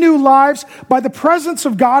 living new lives by the presence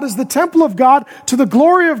of God as the temple of God, to the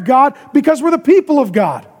glory of God, because we're the people of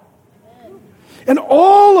God. And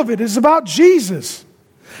all of it is about Jesus.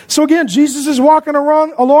 So again, Jesus is walking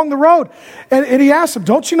along the road, and he asks him,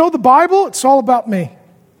 don't you know the Bible? It's all about me.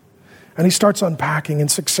 And he starts unpacking in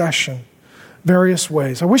succession various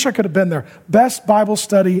ways. I wish I could have been there. Best Bible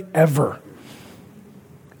study ever.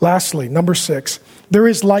 Lastly, number 6, there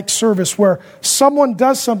is like service, where someone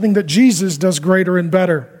does something that Jesus does greater and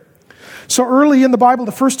better. So early in the Bible,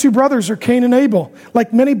 the first two brothers are Cain and Abel.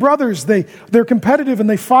 Like many brothers, they're competitive and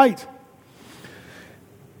they fight.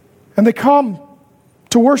 And they come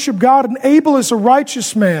to worship God, and Abel is a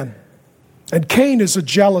righteous man, and Cain is a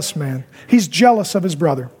jealous man. He's jealous of his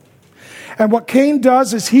brother. And what Cain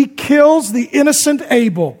does is he kills the innocent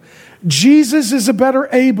Abel. Jesus is a better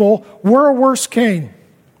Abel, we're a worse Cain.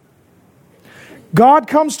 God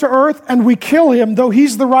comes to earth and we kill him, though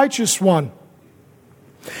he's the righteous one.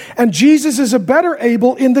 And Jesus is a better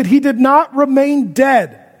Abel in that he did not remain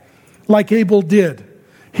dead like Abel did.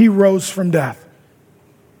 He rose from death.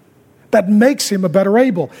 that makes him a better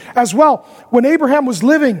Abel. As well, when Abraham was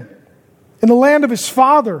living in the land of his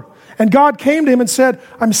father, and God came to him and said,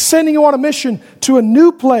 I'm sending you on a mission to a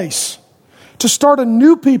new place, to start a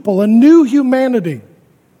new people, a new humanity.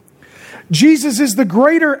 Jesus is the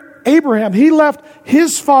greater Abraham. He left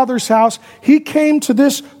his father's house. He came to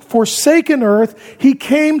this forsaken earth. He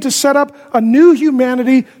came to set up a new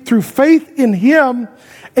humanity through faith in him.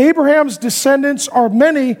 Abraham's descendants are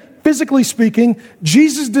many, physically speaking.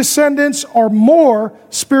 Jesus' descendants are more,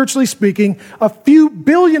 spiritually speaking. A few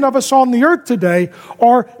billion of us on the earth today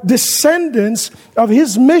are descendants of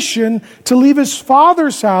his mission to leave his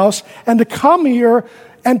father's house and to come here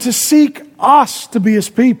and to seek us to be his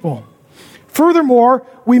people. Furthermore,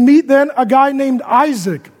 we meet then a guy named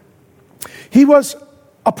Isaac. He was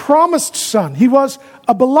a promised son. He was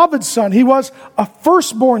a beloved son. He was a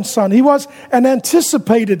firstborn son. He was an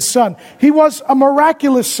anticipated son. He was a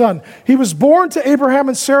miraculous son. He was born to Abraham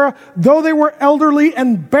and Sarah, though they were elderly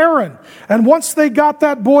and barren. And once they got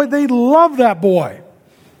that boy, they loved that boy.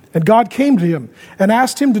 And God came to him and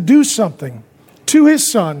asked him to do something to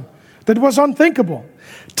his son that was unthinkable,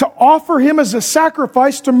 to offer him as a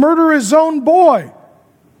sacrifice to murder his own boy,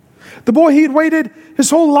 the boy he had waited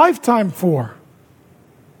his whole lifetime for.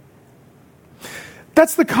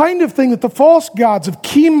 That's the kind of thing that the false gods of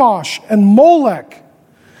Chemosh and Molech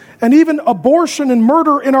and even abortion and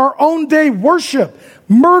murder in our own day worship.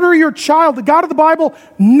 Murder your child. The God of the Bible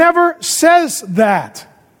never says that.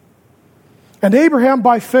 And Abraham,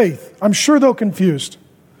 by faith, I'm sure though confused,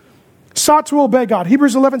 sought to obey God.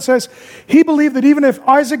 Hebrews 11 says he believed that even if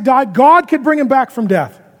Isaac died, God could bring him back from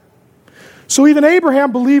death. So even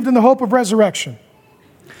Abraham believed in the hope of resurrection.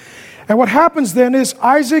 And what happens then is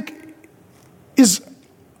Isaac is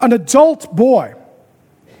an adult boy,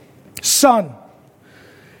 son.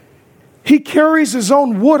 He carries his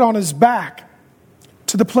own wood on his back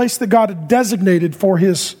to the place that God had designated for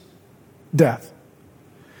his death.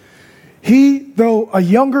 He, though a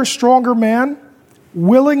younger, stronger man,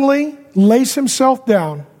 willingly lays himself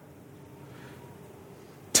down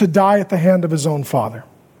to die at the hand of his own father.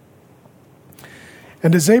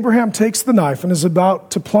 And as Abraham takes the knife and is about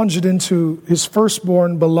to plunge it into his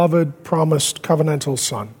firstborn, beloved, promised, covenantal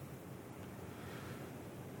son,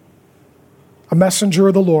 a messenger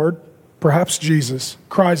of the Lord, perhaps Jesus,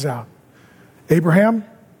 cries out, Abraham,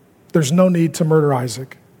 there's no need to murder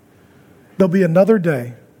Isaac. There'll be another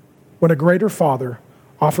day when a greater father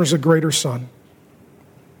offers a greater son.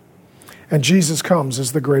 And Jesus comes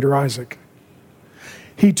as the greater Isaac.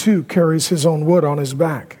 He too carries his own wood on his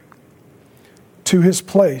back to his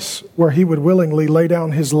place where he would willingly lay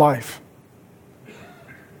down his life,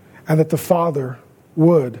 and that the Father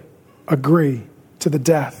would agree to the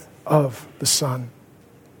death of the Son.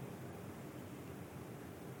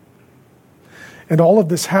 And all of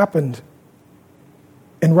this happened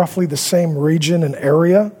in roughly the same region and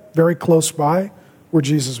area, very close by, where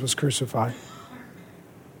Jesus was crucified.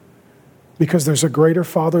 Because there's a greater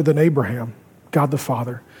father than Abraham, God the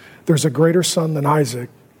Father. There's a greater son than Isaac,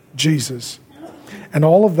 Jesus. And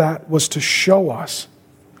all of that was to show us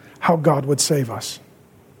how God would save us.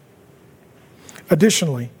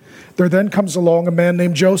 Additionally, there then comes along a man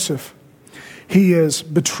named Joseph. He is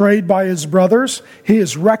betrayed by his brothers. He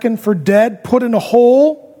is reckoned for dead, put in a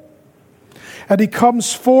hole. And he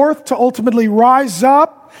comes forth to ultimately rise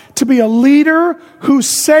up to be a leader who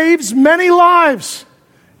saves many lives.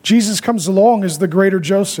 Jesus comes along as the greater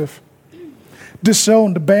Joseph.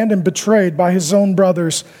 Disowned, abandoned, betrayed by his own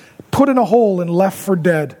brothers, put in a hole and left for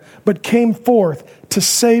dead, but came forth to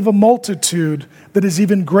save a multitude that is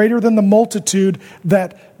even greater than the multitude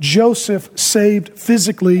that Joseph saved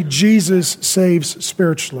physically, Jesus saves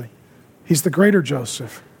spiritually. He's the greater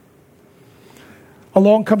Joseph.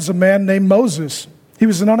 Along comes a man named Moses. He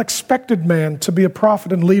was an unexpected man to be a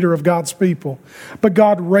prophet and leader of God's people. But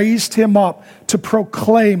God raised him up to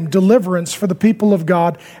proclaim deliverance for the people of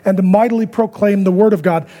God and to mightily proclaim the word of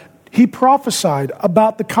God. He prophesied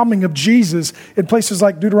about the coming of Jesus in places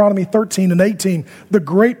like Deuteronomy 13 and 18, the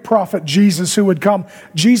great prophet Jesus who would come.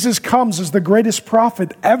 Jesus comes as the greatest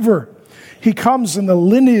prophet ever. He comes in the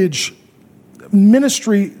lineage,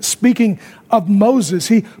 ministry, speaking of Moses.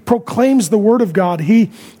 He proclaims the word of God. He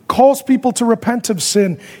calls people to repent of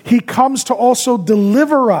sin. He comes to also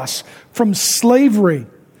deliver us from slavery.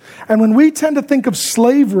 And when we tend to think of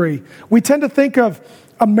slavery, we tend to think of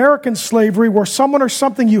American slavery, where someone or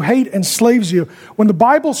something you hate enslaves you. When the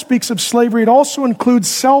Bible speaks of slavery, it also includes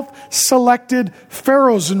self-selected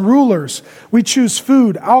pharaohs and rulers. We choose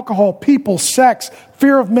food, alcohol, people, sex,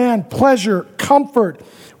 fear of man, pleasure, comfort,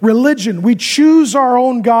 religion. We choose our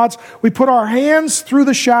own gods. We put our hands through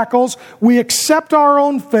the shackles. We accept our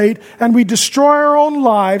own fate, and we destroy our own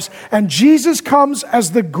lives. And Jesus comes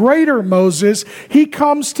as the greater Moses. He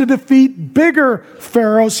comes to defeat bigger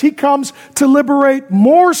pharaohs. He comes to liberate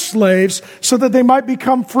more slaves so that they might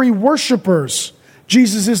become free worshipers.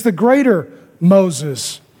 Jesus is the greater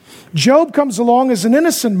Moses. Job comes along as an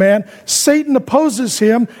innocent man. Satan opposes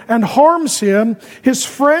him and harms him. His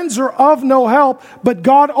friends are of no help, but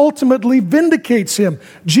God ultimately vindicates him.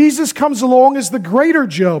 Jesus comes along as the greater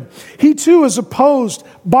Job. He too is opposed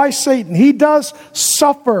by Satan. He does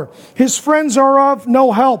suffer. His friends are of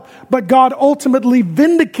no help, but God ultimately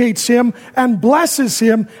vindicates him and blesses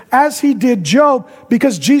him as he did Job,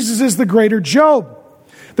 because Jesus is the greater Job.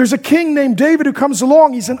 There's a king named David who comes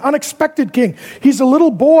along. He's an unexpected king. He's a little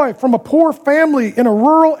boy from a poor family in a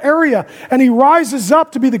rural area, and he rises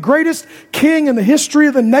up to be the greatest king in the history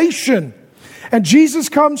of the nation. And Jesus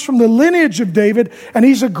comes from the lineage of David, and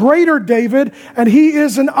he's a greater David, and he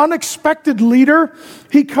is an unexpected leader.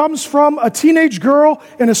 He comes from a teenage girl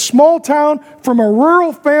in a small town from a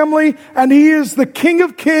rural family, and he is the King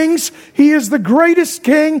of Kings. He is the greatest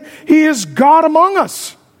king. He is God among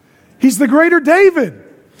us. He's the greater David.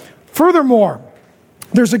 Furthermore,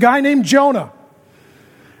 there's a guy named Jonah.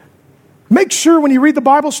 Make sure when you read the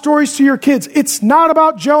Bible stories to your kids, it's not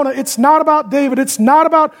about Jonah, it's not about David, it's not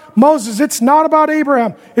about Moses, it's not about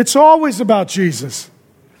Abraham. It's always about Jesus.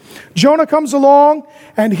 Jonah comes along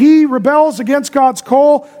and he rebels against God's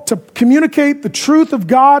call to communicate the truth of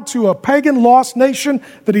God to a pagan lost nation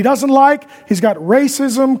that he doesn't like. He's got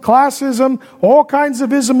racism, classism, all kinds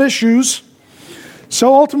of ism issues.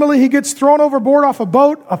 So ultimately he gets thrown overboard off a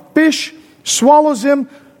boat. A fish swallows him.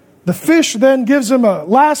 The fish then gives him a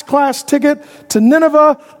last class ticket to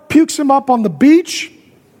Nineveh, pukes him up on the beach.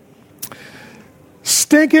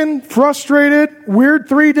 Stinking, frustrated, weird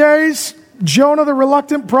 3 days. Jonah, the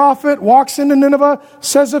reluctant prophet, walks into Nineveh,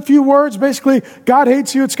 says a few words. Basically, God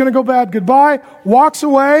hates you, it's going to go bad, goodbye. Walks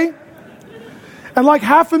away. And like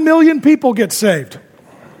 500,000 people get saved.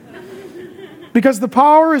 Because the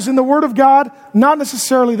power is in the Word of God, not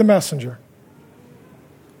necessarily the messenger.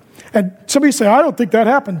 And somebody say, I don't think that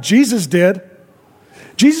happened. Jesus did.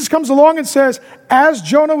 Jesus comes along and says, as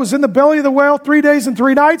Jonah was in the belly of the whale 3 days and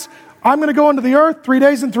 3 nights, I'm going to go into the earth 3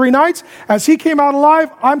 days and 3 nights. As he came out alive,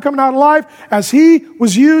 I'm coming out alive. As he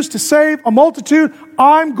was used to save a multitude,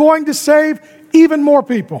 I'm going to save even more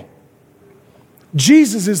people.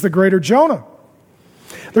 Jesus is the greater Jonah.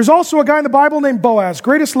 There's also a guy in the Bible named Boaz.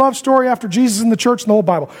 Greatest love story after Jesus in the church in the whole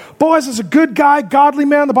Bible. Boaz is a good guy, godly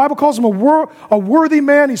man. The Bible calls him a worthy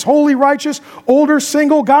man. He's holy, righteous, older,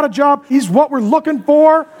 single, got a job. He's what we're looking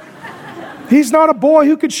for. He's not a boy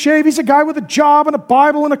who could shave. He's a guy with a job and a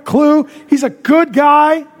Bible and a clue. He's a good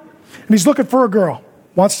guy. And he's looking for a girl.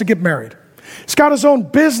 Wants to get married. He's got his own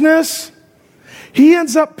business. He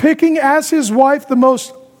ends up picking as his wife the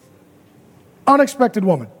most unexpected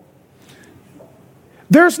woman.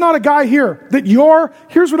 There's not a guy here that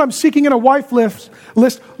here's what I'm seeking in a wife list,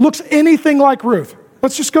 looks anything like Ruth.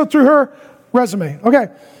 Let's just go through her resume. Okay.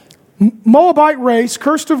 Moabite race,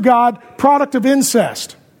 cursed of God, product of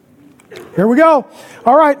incest. Here we go.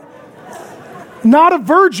 All right. Not a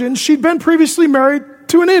virgin. She'd been previously married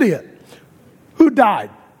to an idiot who died.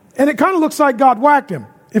 And it kind of looks like God whacked him,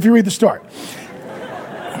 if you read the story.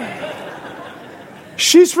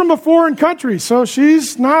 She's from a foreign country, so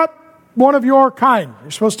she's not one of your kind.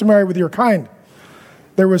 You're supposed to marry with your kind.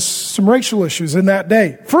 There was some racial issues in that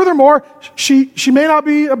day. Furthermore, she may not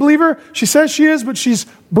be a believer. She says she is, but she's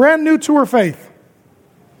brand new to her faith.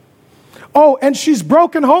 Oh, and she's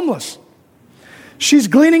broke and homeless. She's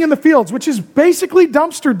gleaning in the fields, which is basically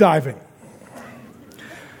dumpster diving.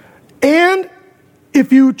 And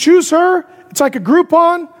if you choose her, it's like a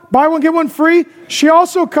Groupon, buy one, get one free. She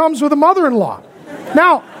also comes with a mother-in-law.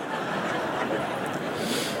 Now,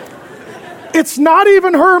 it's not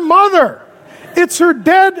even her mother. It's her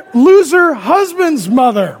dead loser husband's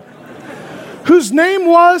mother, whose name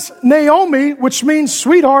was Naomi, which means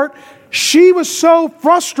sweetheart. She was so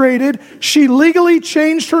frustrated, she legally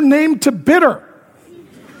changed her name to Bitter.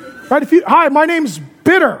 Right? Hi, my name's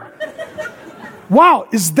Bitter. Wow,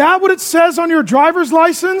 is that what it says on your driver's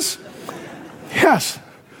license? Yes.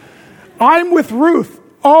 I'm with Ruth.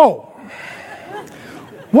 Oh,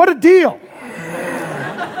 what a deal.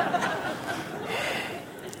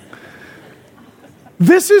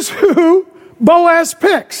 This is who Boaz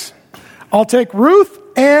picks. I'll take Ruth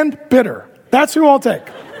and Bitter. That's who I'll take.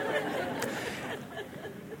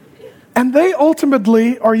 And they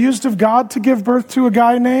ultimately are used of God to give birth to a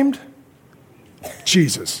guy named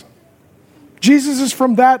Jesus. Jesus is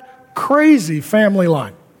from that crazy family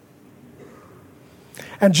line.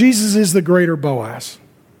 And Jesus is the greater Boaz.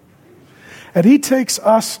 And he takes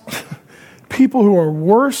us, people who are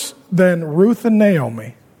worse than Ruth and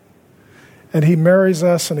Naomi, and he marries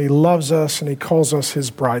us and he loves us and he calls us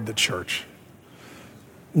his bride, the church.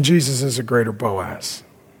 And Jesus is a greater Boaz.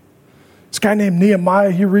 This guy named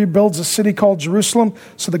Nehemiah, he rebuilds a city called Jerusalem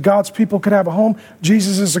so that God's people could have a home.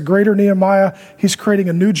 Jesus is a greater Nehemiah. He's creating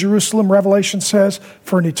a new Jerusalem, Revelation says,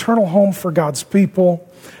 for an eternal home for God's people.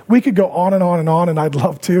 We could go on and on and on, and I'd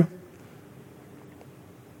love to.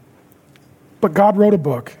 But God wrote a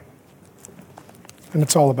book, and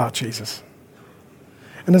it's all about Jesus.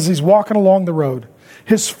 And as he's walking along the road,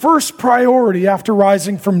 his first priority after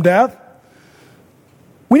rising from death,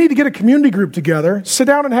 we need to get a community group together, sit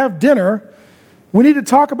down and have dinner. We need to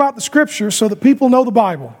talk about the scriptures so that people know the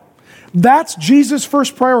Bible. That's Jesus'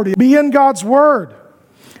 first priority. Be in God's word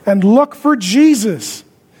and look for Jesus.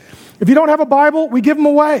 If you don't have a Bible, we give them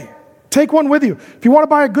away. Take one with you. If you want to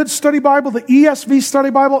buy a good study Bible, the ESV study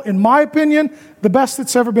Bible, in my opinion, the best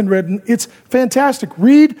that's ever been written. It's fantastic.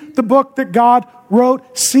 Read the book that God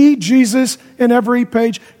wrote. See Jesus in every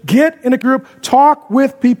page. Get in a group. Talk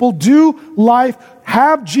with people. Do life.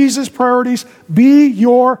 Have Jesus' priorities be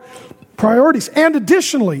your priorities. And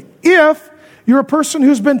additionally, if you're a person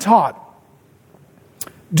who's been taught,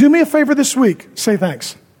 do me a favor this week. Say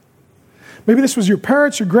thanks. Maybe this was your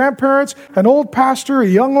parents, your grandparents, an old pastor, a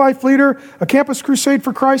young life leader, a Campus Crusade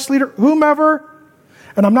for Christ leader, whomever.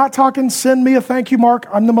 And I'm not talking send me a thank you, Mark.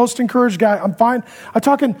 I'm the most encouraged guy. I'm fine. I'm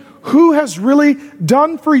talking who has really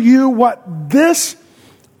done for you what this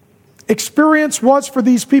experience was for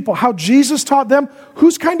these people, how Jesus taught them.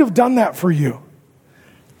 Who's kind of done that for you?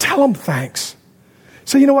 Tell them thanks.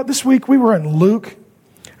 So you know what? This week we were in Luke,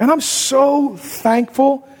 and I'm so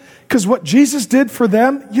thankful because what Jesus did for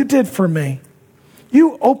them, you did for me.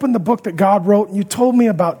 You opened the book that God wrote and you told me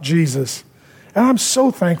about Jesus. And I'm so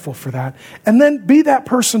thankful for that. And then be that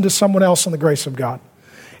person to someone else in the grace of God.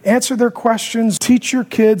 Answer their questions, teach your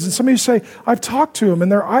kids. And some of you say, I've talked to them and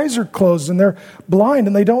their eyes are closed and they're blind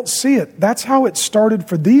and they don't see it. That's how it started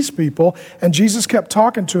for these people. And Jesus kept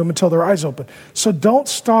talking to them until their eyes opened. So don't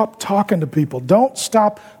stop talking to people. Don't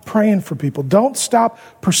stop praying for people. Don't stop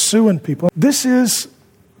pursuing people.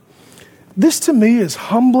 This to me is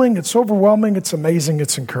humbling, it's overwhelming, it's amazing,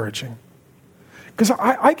 it's encouraging. Because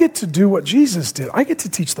I get to do what Jesus did. I get to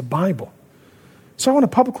teach the Bible. So I want to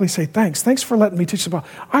publicly say thanks. Thanks for letting me teach the Bible.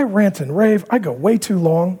 I rant and rave. I go way too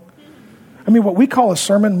long. I mean, what we call a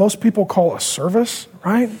sermon, most people call a service,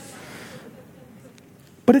 right?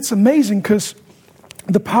 But it's amazing because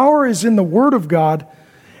the power is in the Word of God.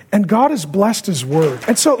 And God has blessed His Word.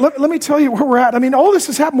 And so let me tell you where we're at. I mean, all this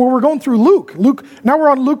has happened where we're going through Luke. Now we're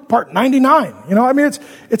on Luke part 99. You know, I mean,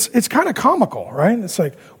 it's kind of comical, right? It's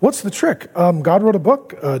like, what's the trick? God wrote a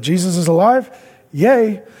book. Jesus is alive.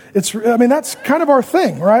 Yay. That's kind of our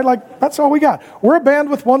thing, right? Like, that's all we got. We're a band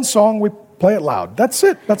with one song. We play it loud. That's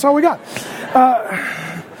it. That's all we got.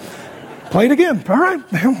 Play it again. All right.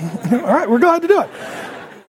 All right. We're glad to do it.